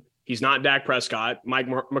Aaron. He's not Dak Prescott. Mike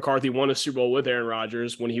McCarthy won a Super Bowl with Aaron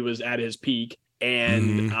Rodgers when he was at his peak.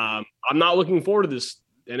 And I'm not looking forward to this.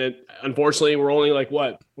 And unfortunately, we're only like,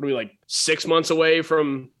 what are we, like 6 months away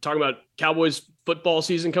from talking about Cowboys football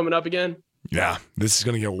season coming up again? Yeah, this is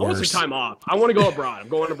going to get worse. I want some time off. I want to go abroad. I'm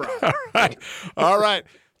going abroad. All right.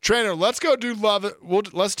 Trainer, let's go do Love.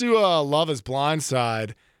 Let's do Love is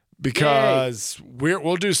Blindside because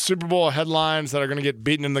we'll do Super Bowl headlines that are going to get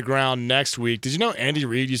beaten in the ground next week. Did you know Andy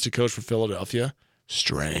Reid used to coach for Philadelphia?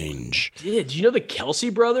 Strange. Did you know the Kelsey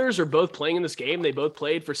brothers are both playing in this game? They both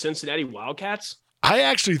played for Cincinnati Wildcats. I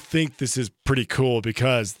actually think this is pretty cool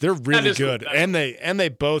because they're really good, and they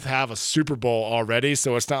both have a Super Bowl already.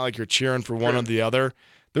 So it's not like you're cheering for one or the other.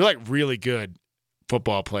 They're like really good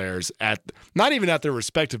football players at not even at their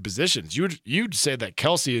respective positions. You'd say that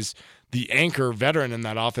Kelsey is the anchor veteran in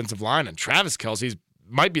that offensive line, and Travis Kelce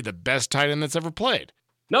might be the best tight end that's ever played.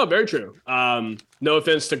 No, very true. No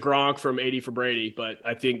offense to Gronk from 80 for Brady, but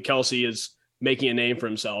I think Kelsey is making a name for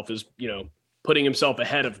himself, is, putting himself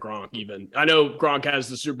ahead of Gronk even. I know Gronk has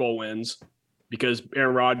the Super Bowl wins because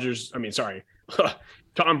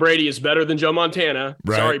Tom Brady is better than Joe Montana.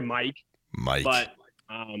 Right. Sorry, Mike. But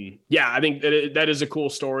I think that is a cool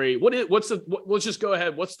story. Let's just go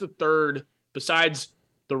ahead. What's the third, besides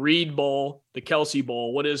the Reed Bowl, the Kelsey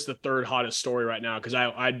Bowl, what is the third hottest story right now? Because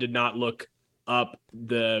I did not look up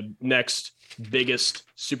the next biggest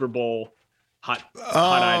Super Bowl hot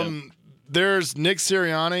item. There's Nick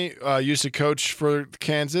Sirianni, used to coach for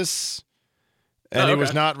Kansas, and he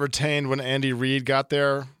was not retained when Andy Reid got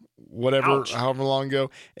there, however long ago.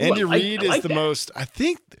 Andy Reid is the most, I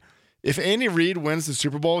think, if Andy Reid wins the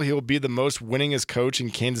Super Bowl, he'll be the most winningest coach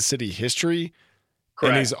in Kansas City history.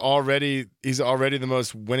 Correct. And he's already the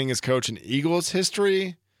most winningest coach in Eagles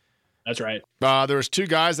history. That's right. There was 2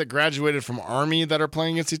 guys that graduated from Army that are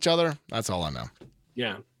playing against each other. That's all I know.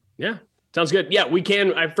 Yeah. Sounds good. Yeah, we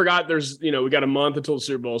can. I forgot there's, we got a month until the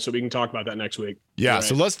Super Bowl, so we can talk about that next week. Yeah, right.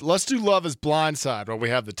 So let's do Love is Blind Side while we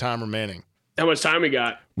have the time remaining. How much time we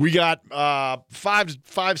got? We got 5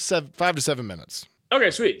 to 7 minutes. Okay,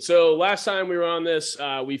 sweet. So last time we were on this,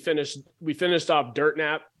 we finished off Dirt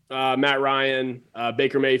Nap, Matt Ryan,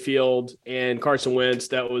 Baker Mayfield, and Carson Wentz.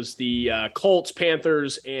 That was the Colts,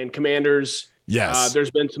 Panthers, and Commanders. Yes.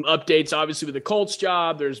 There's been some updates, obviously, with the Colts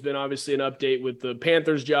job. There's been obviously an update with the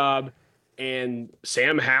Panthers job. And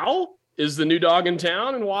Sam Howell is the new dog in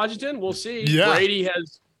town in Washington. We'll see. Yeah.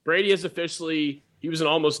 Brady has officially, he was an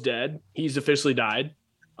almost dead. He's officially died.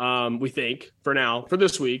 We think for now, for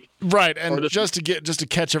this week. Right. And just to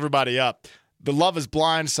catch everybody up, the Love is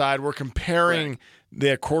Blind Side, we're comparing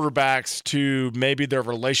their quarterbacks to maybe their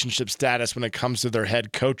relationship status when it comes to their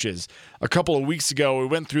head coaches. A couple of weeks ago, we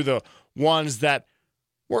went through the ones that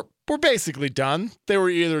were basically done. They were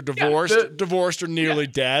either divorced or nearly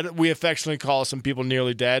dead. We affectionately call some people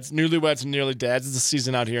nearly deads. Newlyweds and nearly deads is the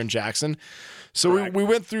season out here in Jackson. So we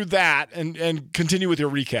went through that and continue with your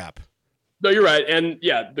recap. No, you're right. And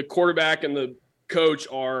yeah, the quarterback and the coach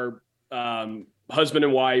are husband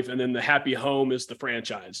and wife, and then the happy home is the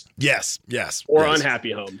franchise. Yes. Or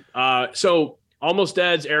unhappy home. So almost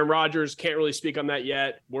dead's Aaron Rodgers. Can't really speak on that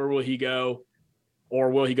yet. Where will he go? Or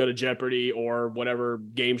will he go to Jeopardy or whatever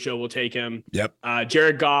game show will take him? Yep.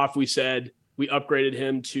 Jared Goff, we said we upgraded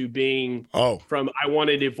him to being from I want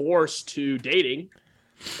a divorce to dating.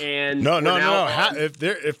 And no.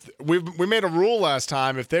 If we made a rule last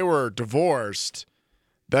time, if they were divorced,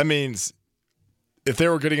 that means if they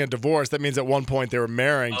were getting a divorce, that means at one point they were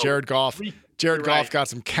marrying. Jared Goff got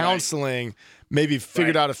some counseling, maybe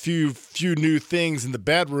figured out a few new things in the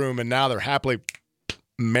bedroom, and now they're happily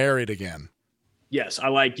married again. Yes, I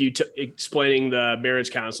like you explaining the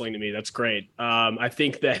marriage counseling to me. That's great. I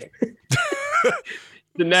think that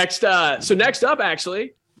the next up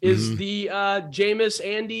actually is the Jameis,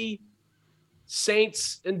 Andy,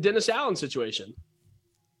 Saints, and Dennis Allen situation.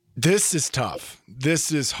 This is tough.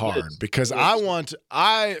 This is hard because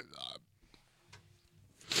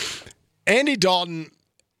Andy Dalton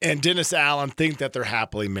and Dennis Allen think that they're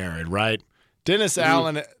happily married, right? Dennis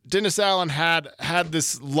Allen had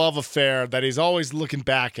this love affair that he's always looking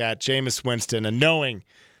back at Jameis Winston and knowing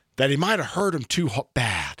that he might have hurt him too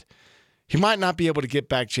bad. He might not be able to get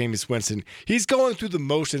back Jameis Winston. He's going through the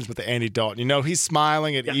motions with Andy Dalton. He's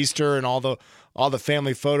smiling at Easter and all the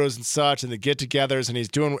family photos and such and the get-togethers, and he's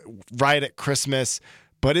doing right at Christmas.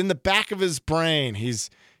 But in the back of his brain,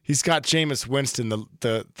 he's got Jameis Winston,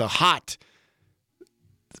 the hot,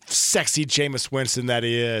 sexy Jameis Winston that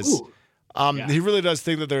he is. Ooh. He really does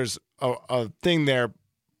think that there's a thing there,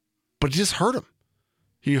 but he just hurt him.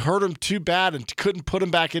 He hurt him too bad and couldn't put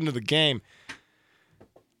him back into the game.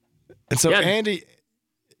 And so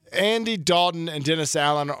Andy Dalton and Dennis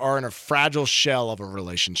Allen are in a fragile shell of a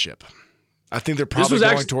relationship. I think they're probably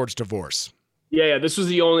going towards divorce. Yeah. This was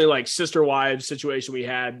the only sister wives situation we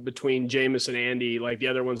had between Jameis and Andy. The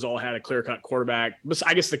other ones all had a clear-cut quarterback. But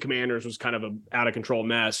I guess the Commanders was kind of an out-of-control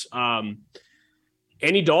mess.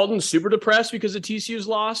 Andy Dalton's super depressed because of TCU's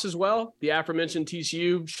loss as well. The aforementioned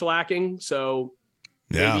TCU shellacking. So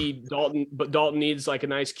maybe Dalton needs a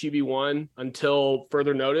nice QB1 until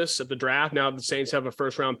further notice at the draft. Now the Saints have a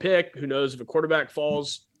first-round pick. Who knows if a quarterback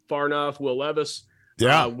falls far enough? Will Levis.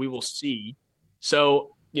 We will see.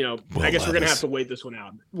 So, I guess we're going to have to wait this one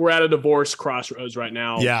out. We're at a divorce crossroads right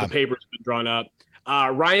now. Yeah. The paper's been drawn up.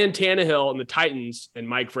 Ryan Tannehill and the Titans and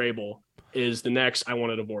Mike Vrabel is the next I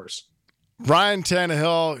want a divorce. Ryan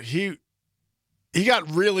Tannehill, he got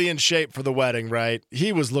really in shape for the wedding, right?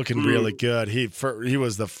 He was looking really good. He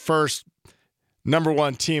was the first number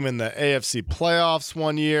one team in the AFC playoffs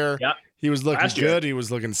one year. Yep. He was looking good. He was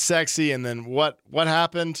looking sexy. And then what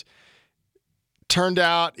happened? Turned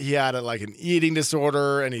out he had an eating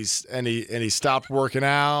disorder, and he stopped working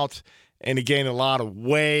out, and he gained a lot of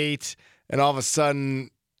weight, and all of a sudden,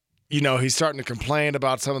 he's starting to complain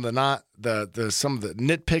about some of the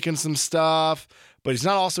nitpicking some stuff, but he's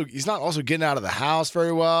not also getting out of the house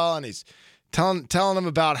very well, and he's telling them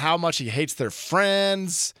about how much he hates their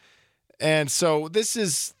friends. And so this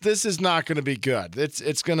is not going to be good.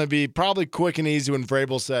 It's going to be probably quick and easy when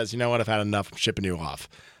Vrabel says, "You know what? I've had enough. I'm shipping you off."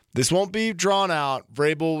 This won't be drawn out.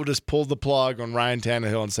 Vrabel will just pull the plug on Ryan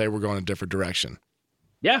Tannehill and say we're going a different direction.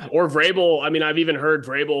 Yeah, or Vrabel. I mean, I've even heard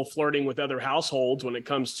Vrabel flirting with other households when it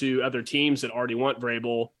comes to other teams that already want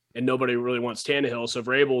Vrabel, and nobody really wants Tannehill. So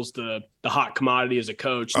Vrabel's the hot commodity as a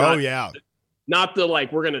coach. Not the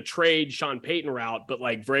we're going to trade Sean Payton route, but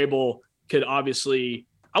Vrabel could obviously.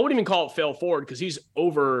 I wouldn't even call it fail forward because he's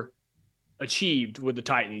overachieved with the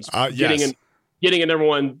Titans. getting a number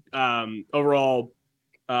one overall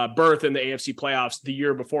berth in the AFC playoffs the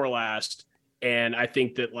year before last. And I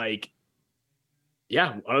think that, like, yeah,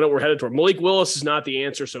 I don't know what we're headed toward. Malik Willis is not the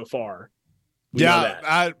answer so far.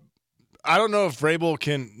 I don't know if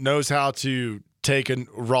Vrabel knows how to take a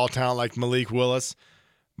raw talent like Malik Willis.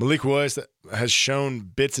 Malik Willis has shown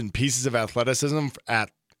bits and pieces of athleticism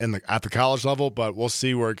at the college level, but we'll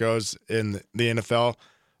see where it goes in the NFL.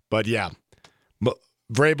 But yeah,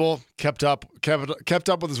 Vrabel kept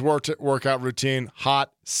up with his workout routine.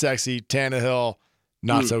 Hot, sexy. Tannehill,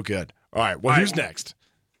 not so good. All right, well, who's next?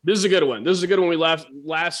 This is a good one. We left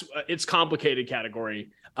last. It's complicated category.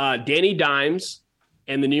 Danny Dimes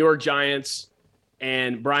and the New York Giants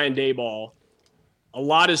and Brian Daboll. A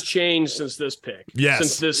lot has changed since this pick. Yes.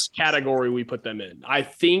 Since this category we put them in. I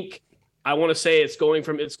think I want to say it's going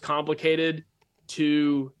from it's complicated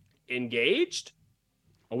to engaged.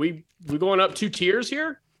 Are we going up 2 tiers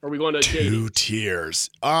here? Or are we going to 2 dating? tiers?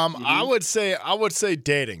 I would say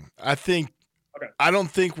dating. I don't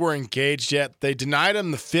think we're engaged yet. They denied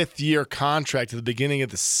him the 5th-year contract at the beginning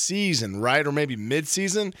of the season, right? Or maybe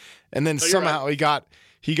mid-season. And then somehow he got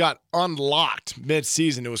unlocked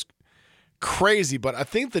mid-season. It was crazy, but I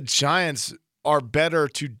think the Giants are better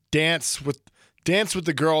to dance with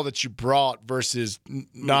the girl that you brought versus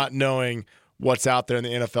not knowing what's out there in the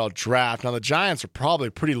NFL draft. Now, the Giants are probably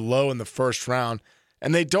pretty low in the first round,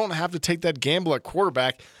 and they don't have to take that gamble at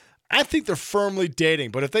quarterback. I think they're firmly dating,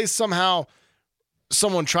 but if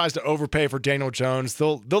someone tries to overpay for Daniel Jones,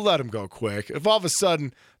 they'll let him go quick. If all of a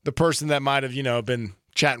sudden the person that might have, been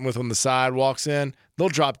chatting with on the side walks in, they'll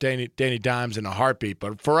drop Danny Dimes in a heartbeat.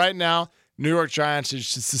 But for right now, New York Giants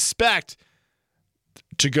should suspect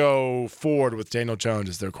to go forward with Daniel Jones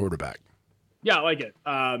as their quarterback. Yeah, I like it.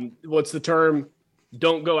 What's the term?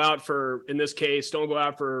 Don't go out for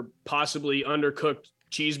possibly undercooked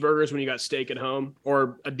cheeseburgers when you got steak at home,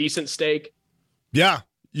 or a decent steak. Yeah.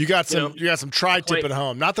 You got some tri-tip at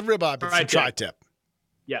home. Not the ribeye, but some tri-tip.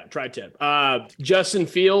 Yeah, tri-tip. Justin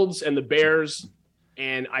Fields and the Bears,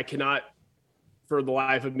 and I cannot, for the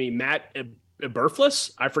life of me, Matt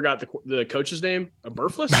Eberflus. I forgot the coach's name.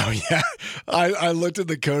 Eberflus? Oh, yeah. I looked at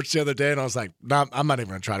the coach the other day, and I was like, no, I'm not even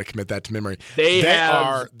going to try to commit that to memory. They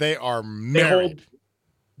are married.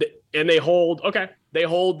 They hold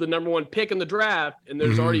the number 1 pick in the draft, and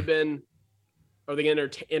there's already been – are they going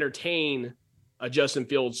to entertain a Justin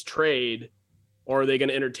Fields trade, or are they going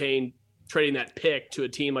to entertain trading that pick to a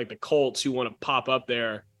team like the Colts who want to pop up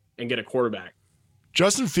there and get a quarterback?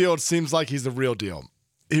 Justin Fields seems like he's the real deal.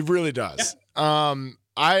 He really does. Yeah.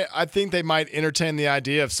 I think they might entertain the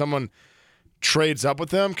idea if someone trades up with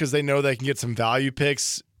them because they know they can get some value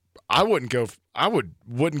picks. I wouldn't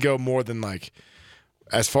go more than like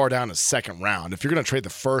as far down as 2nd round. If you're going to trade the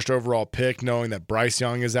 1st overall pick, knowing that Bryce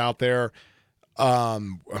Young is out there,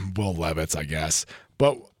 Will Levis, I guess.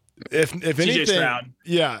 But if anything, Stroud.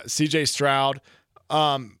 Yeah, CJ Stroud.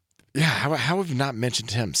 How have you not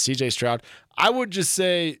mentioned him? CJ Stroud. I would just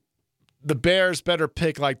say the Bears better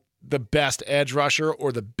pick like the best edge rusher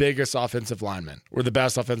or the biggest offensive lineman or the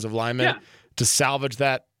best offensive lineman to salvage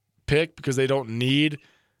that pick because they don't need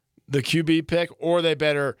the QB pick, or they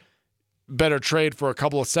better trade for a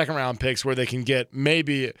couple of 2nd round picks where they can get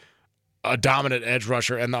maybe a dominant edge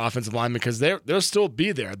rusher and the offensive lineman because they'll still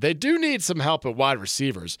be there. They do need some help at wide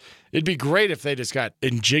receivers. It'd be great if they just got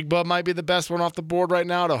Njigba might be the best one off the board right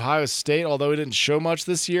now at Ohio State, although he didn't show much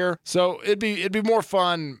this year. So it'd be more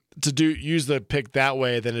fun to use the pick that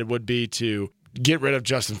way than it would be to get rid of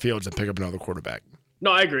Justin Fields and pick up another quarterback.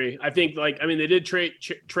 No, I agree. I think they did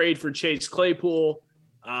trade for Chase Claypool.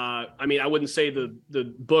 I wouldn't say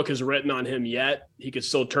the book is written on him yet. He could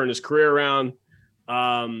still turn his career around.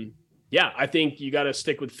 Yeah, I think you got to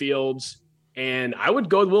stick with Fields, and I would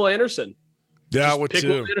go with Will Anderson. Yeah, I would too.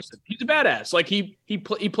 Will Anderson. He's a badass. Like he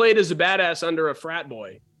played as a badass under a frat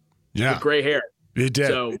boy. Yeah, with gray hair. He did.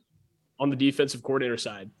 So on the defensive coordinator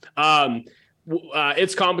side,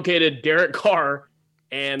 it's complicated. Derek Carr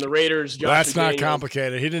and the Raiders. That's not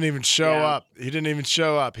complicated. He didn't even show up.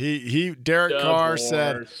 Derek Carr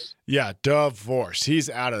said, yeah, divorce. He's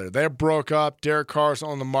out of there. They broke up. Derek Carr's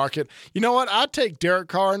on the market. You know what? I'd take Derek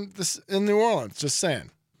Carr in New Orleans. Just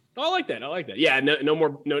saying. I like that. Yeah, no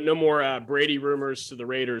more Brady rumors to the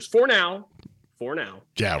Raiders for now.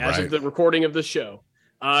 Yeah, as of the recording of this show.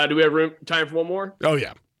 Do we have time for one more? Oh,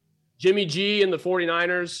 yeah. Jimmy G and the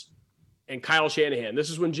 49ers and Kyle Shanahan. This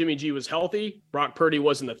is when Jimmy G was healthy. Brock Purdy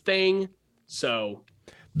wasn't a thing. So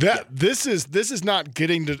this is not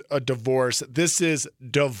getting a divorce. This is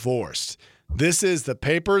divorced. This is the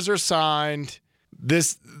papers are signed.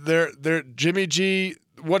 Jimmy G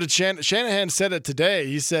what did Shanahan said it today.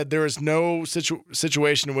 He said there is no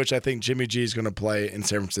situation in which I think Jimmy G is going to play in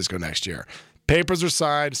San Francisco next year. Papers are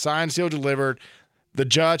signed, sealed, delivered. The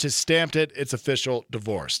judge has stamped it. It's official,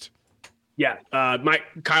 divorced. Yeah.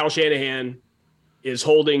 Kyle Shanahan is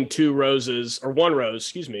holding one rose,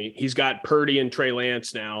 excuse me. He's got Purdy and Trey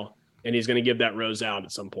Lance now, and he's going to give that rose out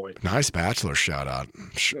at some point. Nice Bachelor shout out.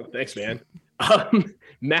 Oh, thanks, man.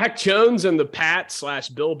 Mac Jones and the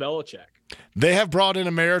Pat/Bill Belichick. They have brought in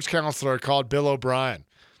a marriage counselor called Bill O'Brien.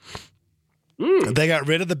 They got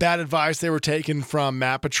rid of the bad advice they were taking from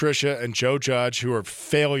Matt Patricia and Joe Judge, who are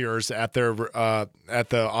failures at their at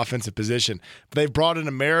the offensive position. They've brought in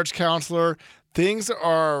a marriage counselor. Things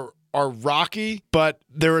are rocky, but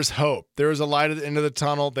there is hope. There is a light at the end of the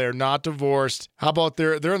tunnel. They're not divorced. How about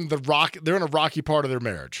they're in a rocky part of their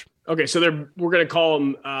marriage? Okay, so we're going to call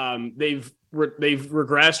them. They've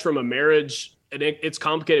regressed from a marriage. It's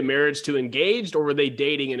complicated marriage to engaged, or were they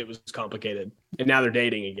dating and it was complicated, and now they're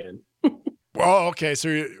dating again? Oh, okay.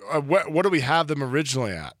 So what do we have them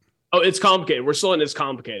originally at? Oh, it's complicated. We're still in it's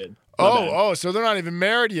complicated. So they're not even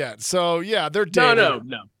married yet. So yeah, they're dating.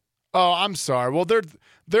 No. Oh, I'm sorry. Well,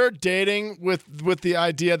 they're dating with the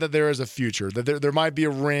idea that there is a future, that there might be a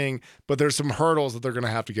ring, but there's some hurdles that they're going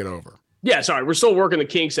to have to get over. Yeah, sorry. We're still working the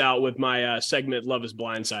kinks out with my segment Love is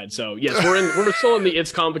Blindside. So yes, we're still in the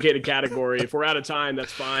it's complicated category. If we're out of time,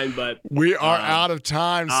 that's fine. But we are out of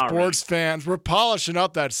time, sports fans. We're polishing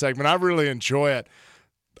up that segment. I really enjoy it.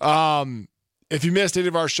 If you missed any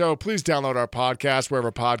of our show, please download our podcast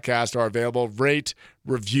wherever podcasts are available. Rate,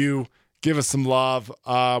 review, give us some love.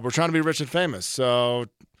 We're trying to be rich and famous. So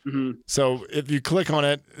if you click on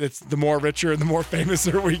it, it's the more richer and the more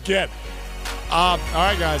famouser we get. All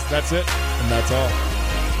right, guys, that's it. And that's all.